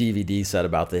DVD set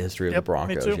about the history of the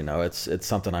Broncos. It's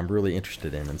something I'm really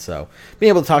interested in, and so being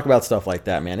able to talk about stuff like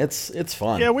that, man, it's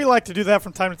fun. Yeah, we like to do that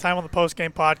from time to time on the post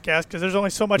game podcast because there's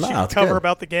only so much you can cover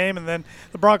about the game, and then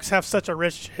the Broncos have such a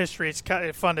rich history. It's kind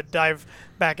of fun to dive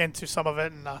back into some of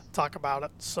it and talk about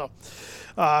it. So,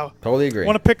 totally agree.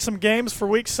 Want to pick some games for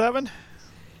Week 7?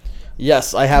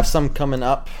 Yes, I have some coming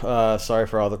up. Sorry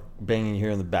for all the banging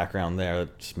here in the background there.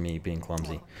 It's just me being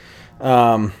clumsy.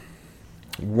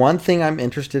 One thing I'm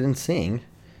interested in seeing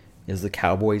is the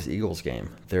Cowboys-Eagles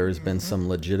game. There has been some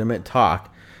legitimate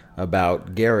talk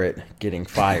about Garrett getting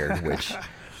fired, which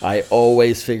I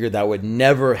always figured that would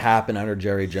never happen under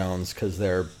Jerry Jones because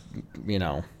they're,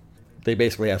 they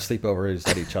basically have sleepovers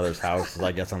at each other's houses,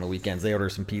 I guess, on the weekends. They order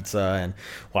some pizza and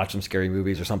watch some scary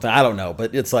movies or something. I don't know.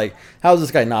 But it's like, how has this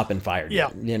guy not been fired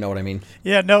yet? You know what I mean?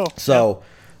 Yeah, no. So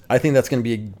I think that's going to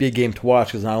be a big game to watch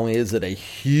because not only is it a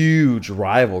huge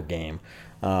rival game,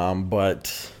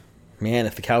 but, man,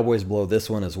 if the Cowboys blow this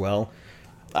one as well,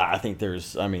 I think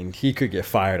he could get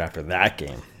fired after that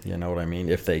game. You know what I mean?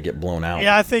 If they get blown out.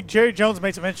 Yeah, I think Jerry Jones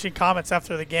made some interesting comments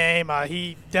after the game.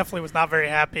 He definitely was not very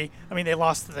happy. They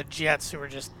lost to the Jets, who were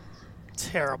just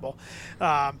terrible.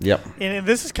 Yep. And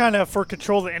this is kind of for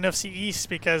control of the NFC East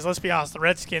because, let's be honest, the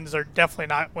Redskins are definitely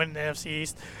not winning the NFC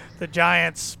East. The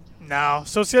Giants, no.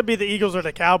 So it's going to be the Eagles or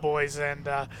the Cowboys. And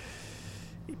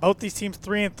both these teams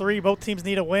 3-3. Both teams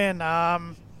need a win.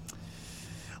 I'll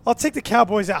take the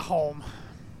Cowboys at home.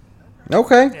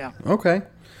 Okay. Yeah. Okay.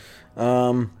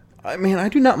 I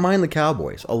do not mind the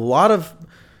Cowboys. A lot of,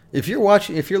 if you're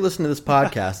listening to this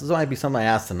podcast, this might be something I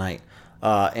asked tonight,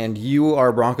 and you are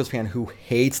a Broncos fan who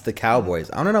hates the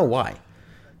Cowboys. I don't know why.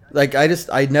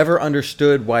 I never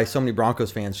understood why so many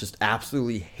Broncos fans just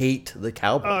absolutely hate the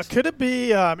Cowboys. Could it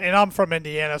be, and I'm from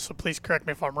Indiana, so please correct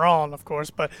me if I'm wrong, of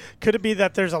course, but could it be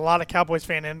that there's a lot of Cowboys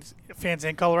fans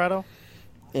in Colorado?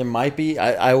 It might be.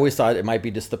 I always thought it might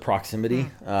be just the proximity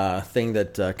thing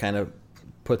that kind of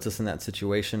puts us in that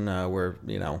situation where,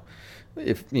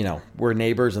 if, we're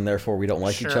neighbors and therefore we don't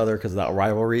like each other because of that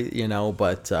rivalry,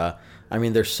 but,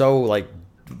 they're so,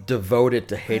 devoted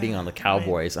to hating on the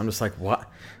Cowboys. I'm just like, what?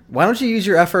 Why don't you use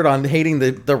your effort on hating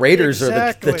the Raiders or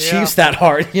the Chiefs that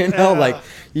hard?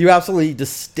 You absolutely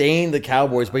disdain the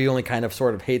Cowboys, but you only kind of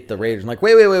sort of hate the Raiders. I'm like,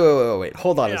 wait,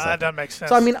 hold on a second. That doesn't make sense.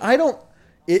 So, I don't.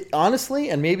 Honestly,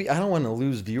 and maybe I don't want to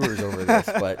lose viewers over this,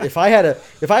 but if I had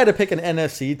to pick an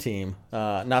NFC team,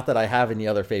 not that I have any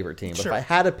other favorite team, but if I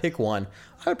had to pick one,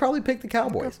 I would probably pick the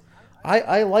Cowboys.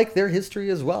 I like their history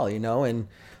as well, and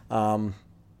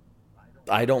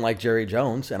I don't like Jerry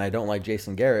Jones and I don't like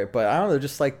Jason Garrett, but I don't know,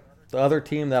 just like the other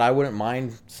team that I wouldn't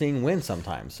mind seeing win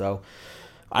sometimes. So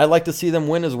I like to see them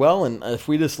win as well. And if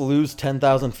we just lose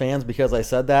 10,000 fans because I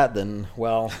said that, then,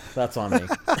 well, that's on me.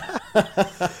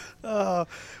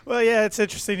 Well, yeah, it's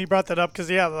interesting you brought that up because,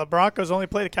 yeah, the Broncos only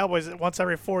play the Cowboys once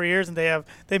every 4 years, and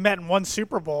they met in one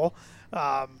Super Bowl.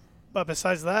 But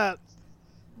besides that,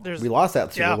 we lost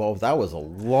that Super Bowl. That was a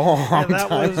long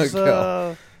time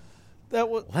ago.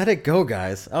 Let it go,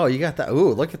 guys. Oh, you got that.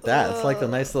 Ooh, look at that. It's like a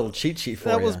nice little cheat sheet for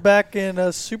you. That was back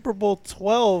in Super Bowl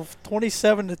 12,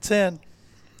 27-10.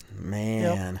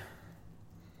 Man.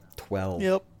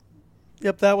 12.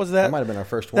 Yep, that was that. That might have been our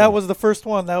first one. That was the first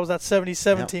one. That was that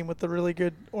 77 team with the really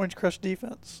good Orange Crush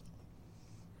defense.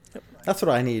 Yep. That's what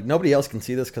I need. Nobody else can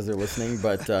see this because they're listening,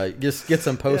 but just get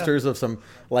some posters of some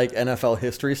like NFL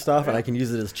history stuff, and I can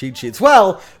use it as cheat sheets.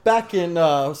 Well, back in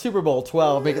Super Bowl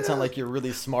 12, make it sound like you're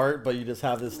really smart, but you just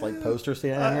have this like poster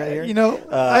standing right here. You know,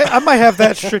 I might have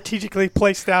that strategically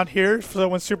placed down here, so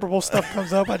when Super Bowl stuff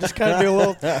comes up, I just kind of do a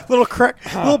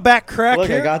little back crack. Look,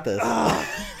 here. I got this.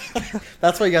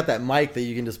 That's why you got that mic that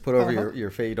you can just put over your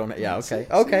face. You don't. Yeah.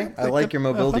 Okay. I like your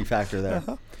mobility factor there.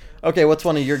 Okay, what's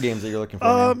one of your games that you're looking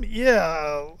for?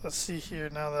 Yeah, let's see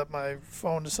here. Now that my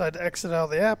phone decided to exit out of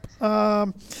the app,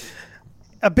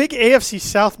 a big AFC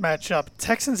South matchup: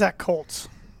 Texans at Colts.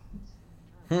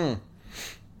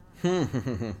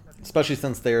 Especially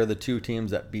since they are the two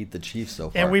teams that beat the Chiefs so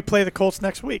far. And we play the Colts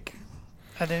next week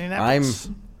at Indianapolis.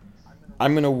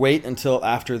 I'm going to wait until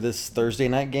after this Thursday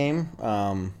night game.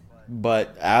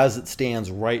 But as it stands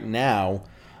right now,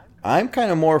 I'm kind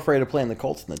of more afraid of playing the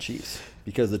Colts than the Chiefs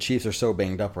because the Chiefs are so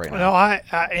banged up right now. No,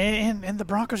 and the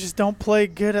Broncos just don't play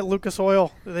good at Lucas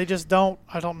Oil. They just don't.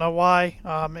 I don't know why.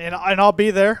 And I'll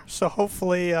be there, so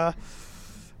hopefully,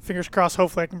 fingers crossed.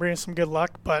 Hopefully, I can bring in some good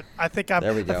luck. But I think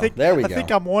There we go. I think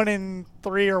I'm 1-3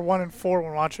 or 1-4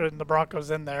 when watching the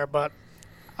Broncos in there, but.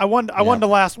 I won the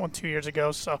last one 2 years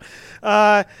ago, so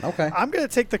okay. I'm going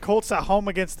to take the Colts at home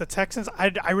against the Texans.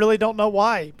 I really don't know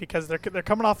why because they're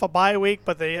coming off a bye week,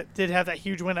 but they did have that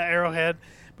huge win at Arrowhead,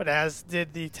 but as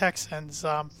did the Texans.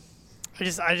 I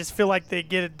just feel like they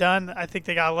get it done. I think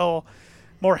they got a little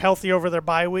more healthy over their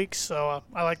bye weeks, so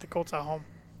I like the Colts at home.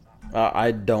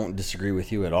 I don't disagree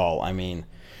with you at all. I mean,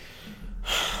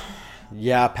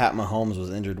 yeah, Pat Mahomes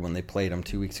was injured when they played him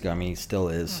 2 weeks ago. I mean, he still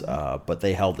is, but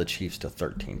they held the Chiefs to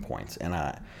 13 points. And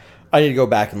I need to go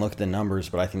back and look at the numbers,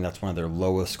 but I think that's one of their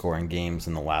lowest scoring games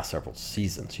in the last several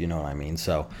seasons. You know what I mean?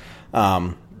 So,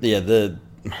 the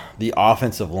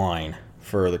offensive line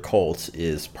for the Colts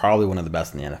is probably one of the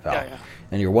best in the NFL. Yeah.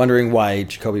 And you're wondering why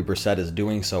Jacoby Brissett is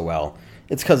doing so well.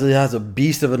 It's because it has a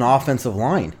beast of an offensive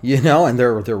line, you know, and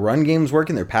their run game's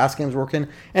working, their pass game's working,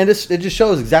 and it just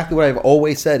shows exactly what I've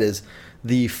always said is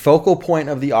the focal point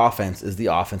of the offense is the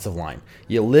offensive line.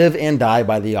 You live and die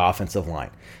by the offensive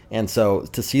line. And so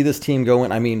to see this team go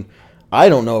in, I mean, I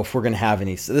don't know if we're going to have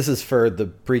any. So this is for the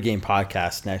pregame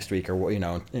podcast next week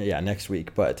next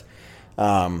week. But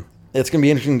it's going to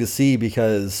be interesting to see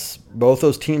because both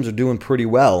those teams are doing pretty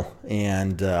well,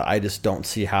 and I just don't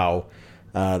see how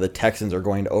the Texans are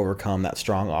going to overcome that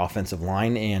strong offensive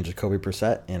line and Jacoby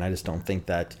Brissett, and I just don't think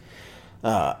that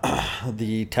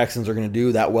the Texans are going to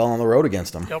do that well on the road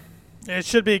against them. Yep. It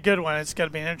should be a good one. It's going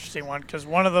to be an interesting one because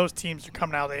one of those teams are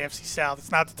coming out of the AFC South.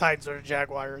 It's not the Titans or the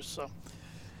Jaguars. So,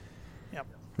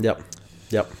 Yep.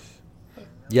 You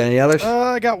got any others?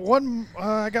 I got one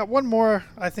more.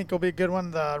 I think will be a good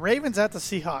one. The Ravens at the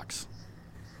Seahawks.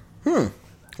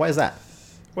 Why is that?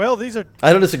 Well,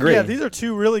 I don't disagree. Yeah, these are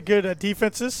two really good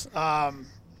defenses.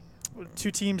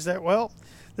 Two teams that,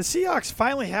 the Seahawks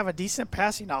finally have a decent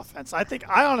passing offense.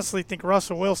 I honestly think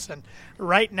Russell Wilson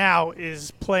right now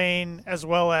is playing as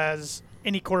well as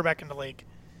any quarterback in the league.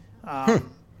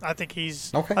 I think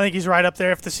he's right up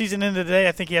there. If the season ended today,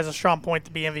 I think he has a strong point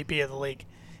to be MVP of the league,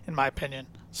 in my opinion.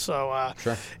 So,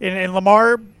 sure. And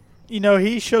Lamar,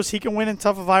 he shows he can win in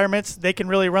tough environments. They can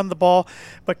really run the ball,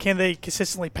 but can they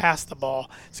consistently pass the ball?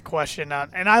 It's a question.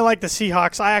 And I like the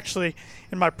Seahawks. I actually,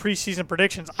 in my preseason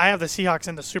predictions, I have the Seahawks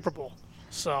in the Super Bowl.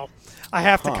 So I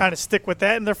have to kind of stick with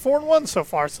that. And they're 4-1 so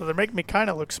far, so they're making me kind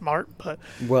of look smart. But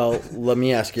well, let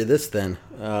me ask you this then.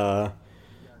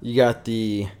 You got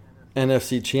the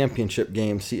NFC Championship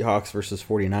game, Seahawks versus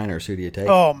 49ers. Who do you take?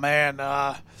 Oh, man.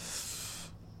 I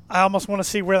almost want to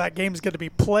see where that game's going to be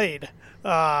played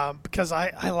because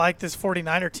I like this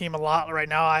 49er team a lot right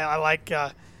now. I like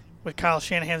what Kyle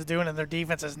Shanahan's doing, and their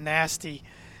defense is nasty.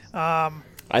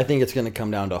 I think it's going to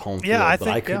come down to home field, yeah, I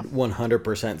could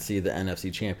 100% see the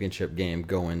NFC Championship game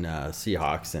going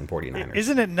Seahawks and 49ers.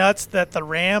 Isn't it nuts that the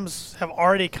Rams have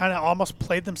already kind of almost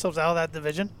played themselves out of that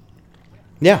division?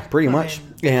 Yeah, pretty much.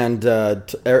 And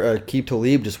Keep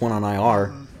Talib just went on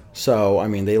IR. So, I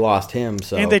mean, they lost him.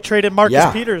 So And they traded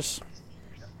Marcus Peters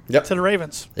to the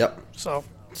Ravens. Yep.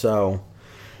 So,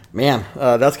 man,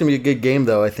 that's going to be a good game,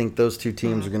 though. I think those two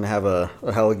teams are going to have a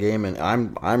hell of a game. And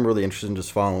I'm really interested in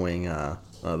just following the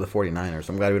 49ers.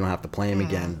 I'm glad we don't have to play him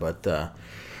again. But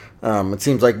it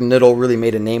seems like Niddle really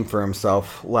made a name for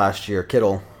himself last year.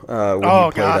 Kittle, when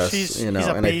he played us. He's a and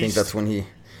I think beast. that's when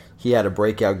he had a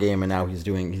breakout game, and now he's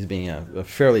being a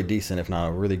fairly decent, if not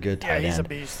a really good tight end. he's a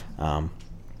beast.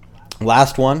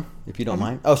 Last one, if you don't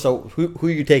mind. Oh, so who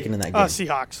are you taking in that game?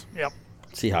 Seahawks. Yep.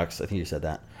 Seahawks. I think you said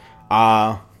that.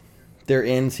 They're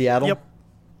in Seattle. Yep.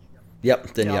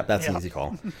 Yep. That's an easy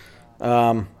call.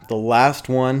 The last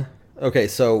one. Okay,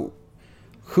 so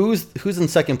who's in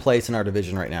second place in our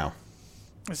division right now?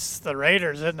 It's the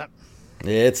Raiders, isn't it?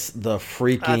 It's the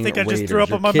freaking I think I Raiders. just threw up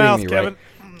You're in my kidding mouth, me, Kevin.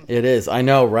 Right? It is. I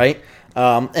know, right?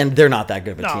 And they're not that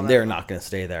good of a No, team. they're They're not going to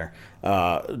stay there.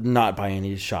 Not by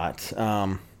any shot.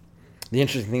 The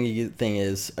interesting thing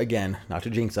is, again, not to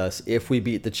jinx us, if we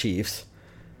beat the Chiefs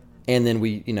and then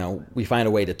we find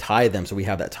a way to tie them so we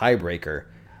have that tiebreaker,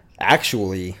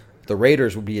 actually the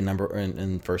Raiders would be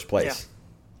in first place. Yeah.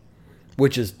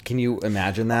 Which is, can you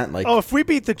imagine that? Like, if we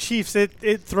beat the Chiefs,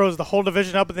 it throws the whole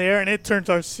division up in the air, and it turns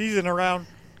our season around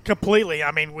completely.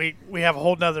 I mean, we have a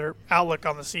whole nother outlook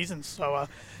on the season, so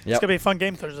it's going to be a fun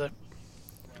game Thursday.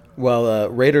 Well,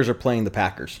 Raiders are playing the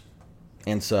Packers.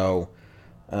 And so,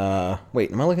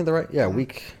 wait, am I looking at the right? Yeah,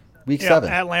 week 7.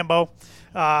 At Lambeau.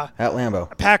 At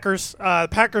Lambeau.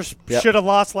 Packers should have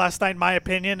lost last night, in my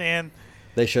opinion, and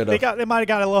they should have. They might have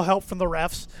got a little help from the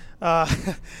refs.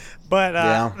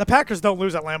 But the Packers don't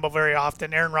lose at Lambeau very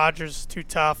often. Aaron Rodgers is too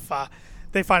tough.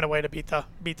 They find a way to beat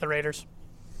the Raiders.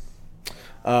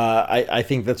 I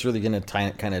think that's really going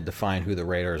to kind of define who the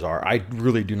Raiders are. I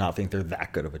really do not think they're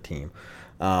that good of a team.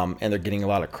 And they're getting a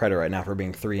lot of credit right now for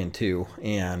being 3-2.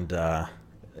 And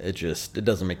it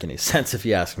doesn't make any sense if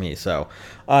you ask me. So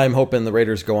I'm hoping the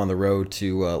Raiders go on the road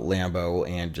to Lambeau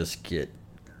and just get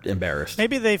embarrassed.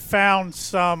 Maybe they found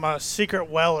some secret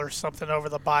well or something over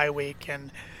the bye week,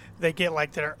 and they get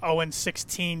like their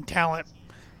 0-16 talent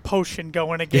potion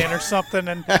going again or something,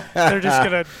 and they're just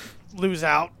going to lose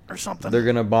out or something. They're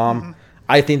going to bomb. Mm-hmm.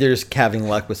 I think they're just having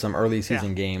luck with some early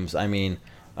season games. I mean,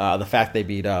 the fact they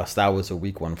beat us, that was a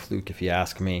week 1 fluke, if you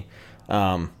ask me,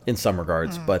 in some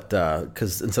regards. But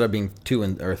because instead of being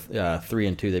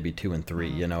 3-2, they'd be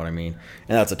 2-3. You know what I mean?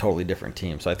 And that's a totally different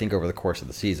team. So I think over the course of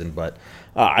the season, but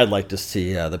I'd like to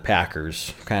see the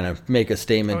Packers kind of make a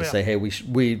statement to say, hey,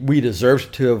 we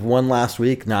deserved to have won last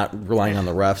week, not relying on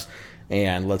the refs.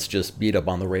 And let's just beat up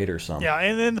on the Raiders some. Yeah,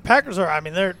 and then the Packers are. I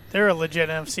mean, they're a legit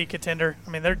NFC contender. I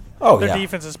mean, their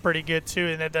defense is pretty good too,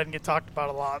 and it doesn't get talked about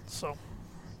a lot. So.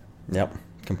 Yep,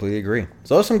 completely agree.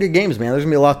 So those are some good games, man. There's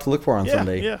gonna be a lot to look for on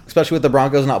Sunday. Yeah. Especially with the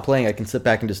Broncos not playing, I can sit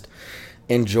back and just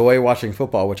enjoy watching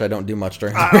football, which I don't do much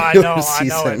during the regular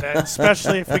season. I know it.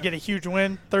 Especially if we get a huge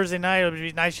win Thursday night, it would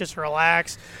be nice just to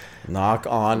relax. Knock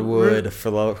on wood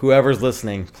for whoever's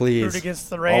listening, please. Root against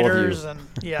the Raiders, and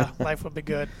life would be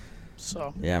good.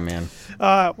 So yeah, man.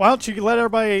 Why don't you let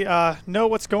everybody know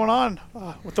what's going on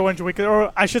with the Orange Weekly,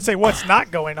 or I should say, what's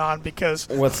not going on? Because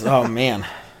oh man,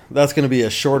 that's going to be a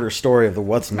shorter story of the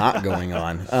what's not going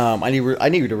on. I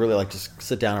need to really just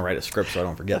sit down and write a script so I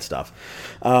don't forget stuff.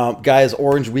 Guys,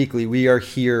 Orange Weekly, we are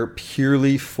here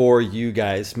purely for you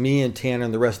guys. Me and Tanner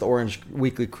and the rest of the Orange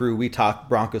Weekly crew, we talk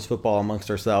Broncos football amongst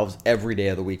ourselves every day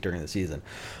of the week during the season.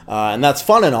 And that's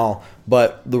fun and all,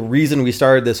 but the reason we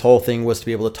started this whole thing was to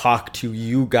be able to talk to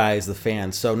you guys, the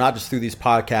fans. So not just through these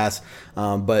podcasts,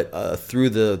 but through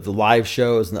the live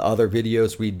shows and the other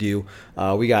videos we do.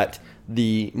 We got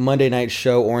the Monday night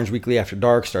show, Orange Weekly After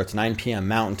Dark, starts 9 p.m.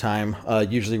 Mountain Time,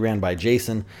 usually ran by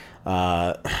Jason.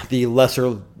 The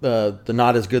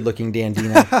not as good-looking Dan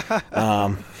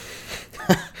Dino.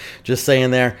 Just saying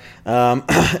there.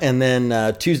 And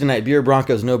then Tuesday Night Beer,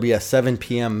 Broncos No BS, 7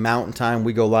 p.m. Mountain Time.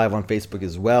 We go live on Facebook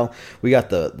as well. We got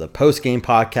the post-game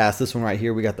podcast. This one right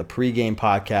here. We got the pre-game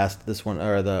podcast. This one,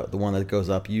 or the one that goes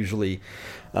up usually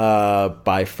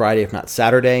by Friday, if not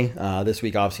Saturday. This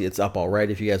week, obviously, it's up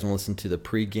already. If you guys want to listen to the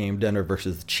pre-game Denver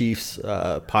versus the Chiefs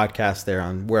podcast there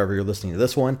on wherever you're listening to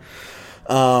this one.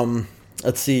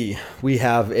 Let's see. We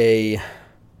have a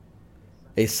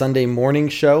Sunday morning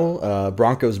show.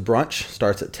 Broncos Brunch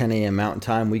starts at 10 a.m. Mountain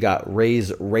Time. We got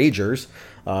Rays Ragers.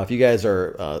 If you guys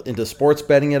are into sports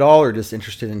betting at all or just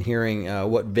interested in hearing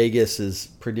what Vegas is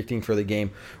predicting for the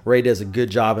game, Ray does a good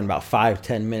job in about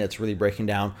 5-10 minutes really breaking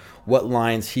down what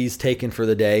lines he's taken for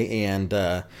the day,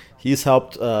 and he's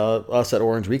helped us at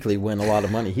Orange Weekly win a lot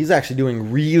of money. He's actually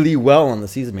doing really well on the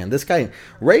season, man. This guy,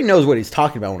 Ray, knows what he's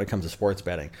talking about when it comes to sports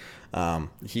betting.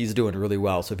 He's doing really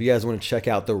well. So if you guys want to check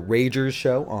out the Ragers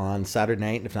show on Saturday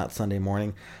night, if not Sunday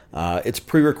morning, it's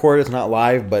pre-recorded, it's not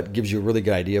live, but gives you a really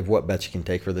good idea of what bets you can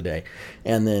take for the day.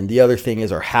 And then the other thing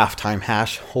is our halftime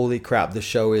hash. Holy crap, this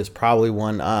show is probably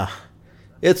one. All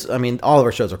of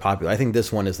our shows are popular. I think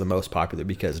this one is the most popular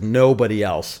because nobody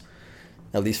else,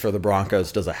 at least for the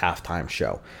Broncos, does a halftime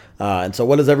show. And so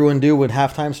what does everyone do when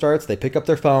halftime starts? They pick up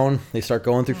their phone, they start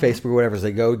going through Facebook or whatever, as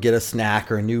they go get a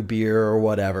snack or a new beer or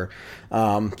whatever.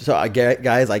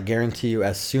 Guys, I guarantee you,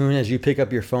 as soon as you pick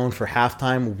up your phone for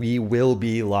halftime, we will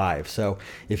be live. So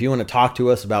if you want to talk to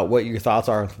us about what your thoughts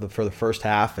are for the first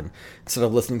half, and instead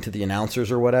of listening to the announcers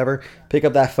or whatever, pick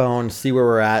up that phone, see where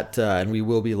we're at, and we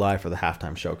will be live for the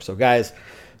halftime show. So guys,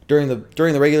 during the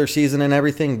regular season and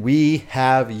everything, we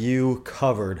have you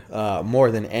covered more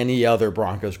than any other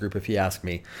Broncos group, if you ask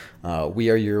me. We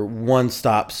are your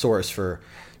one-stop source for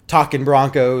talking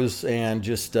Broncos, and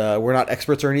just we're not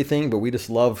experts or anything, but we just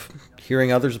love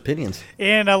hearing others' opinions.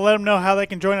 And let them know how they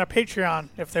can join our Patreon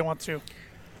if they want to.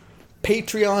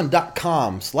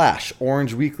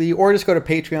 Patreon.com/Orange Weekly, or just go to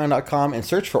patreon.com and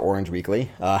search for Orange Weekly,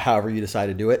 however you decide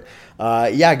to do it.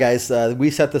 Guys,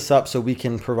 we set this up so we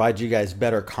can provide you guys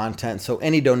better content. So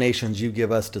any donations you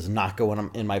give us does not go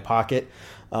in my pocket.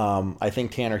 I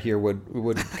think Tanner here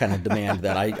would kind of demand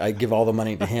that I give all the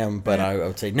money to him, but I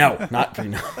would say no, not for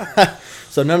you.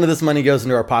 So none of this money goes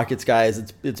into our pockets,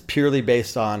 guys. It's purely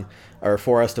based on, or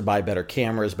for us to buy better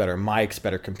cameras, better mics,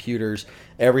 better computers,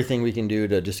 everything we can do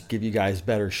to just give you guys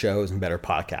better shows and better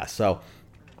podcasts. So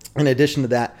in addition to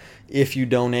that, if you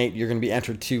donate, you're going to be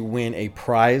entered to win a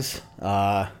prize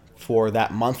for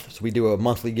that month. So we do a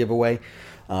monthly giveaway,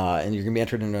 and you're going to be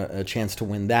entered in a chance to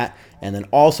win that, and then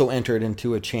also entered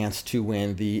into a chance to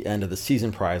win the end of the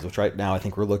season prize, which right now I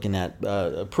think we're looking at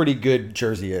a pretty good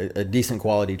jersey, a decent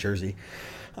quality jersey.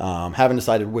 Haven't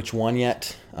decided which one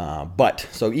yet, but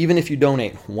so even if you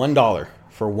donate $1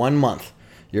 for 1 month,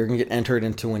 you're going to get entered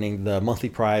into winning the monthly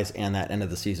prize and that end of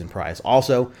the season prize.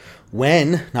 Also,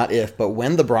 when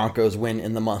the Broncos win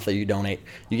in the month that you donate,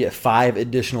 you get 5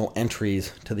 additional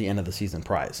entries to the end of the season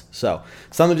prize. So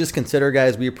something to just consider,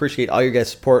 guys. We appreciate all your guys'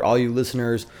 support, all you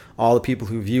listeners, all the people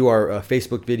who view our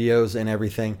Facebook videos and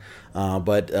everything.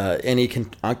 But any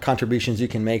contributions you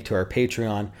can make to our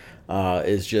Patreon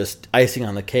is just icing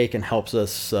on the cake and helps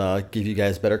us give you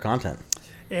guys better content.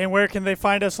 And where can they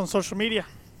find us on social media?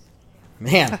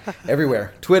 Man,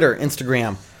 everywhere. Twitter,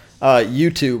 Instagram,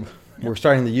 YouTube. We're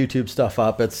starting the YouTube stuff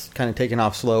up. It's kind of taking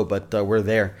off slow, but we're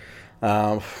there.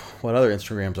 What other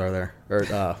Instagrams are there?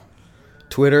 Or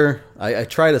Twitter. I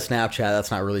tried a Snapchat.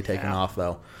 That's not really taking off,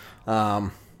 though.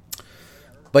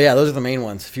 But yeah, those are the main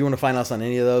ones. If you want to find us on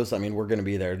any of those, we're going to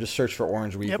be there. Just search for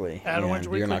Orange Weekly. At Orange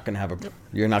Weekly. You're not going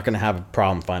to have a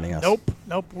problem finding us.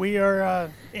 Nope. We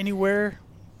are anywhere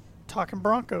talking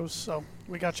Broncos, so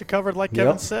we got you covered, like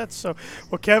Kevin said. So,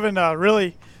 well, Kevin,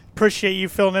 really appreciate you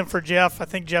filling in for Jeff. I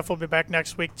think Jeff will be back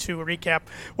next week to recap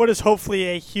what is hopefully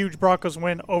a huge Broncos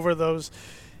win over those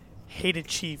hated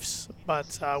Chiefs.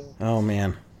 But oh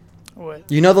man, what?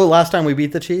 You know the last time we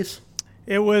beat the Chiefs?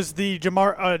 It was the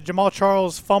Jamal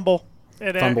Charles fumble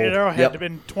at Arrowhead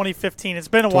in 2015. It's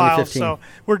been a while, so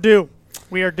we're due.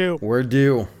 We are due. We're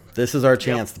due. This is our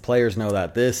chance. The players know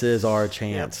that. This is our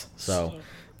chance. So,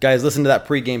 guys, listen to that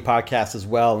pregame podcast as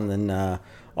well, and then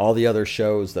all the other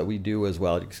shows that we do as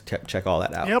well. You can check all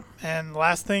that out. Yep. And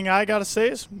last thing I got to say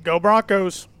is go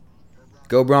Broncos.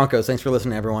 Go Broncos. Thanks for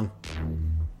listening, everyone.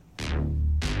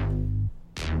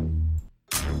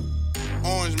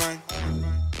 Orange, man.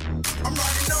 I'm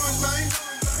rocking orange, man.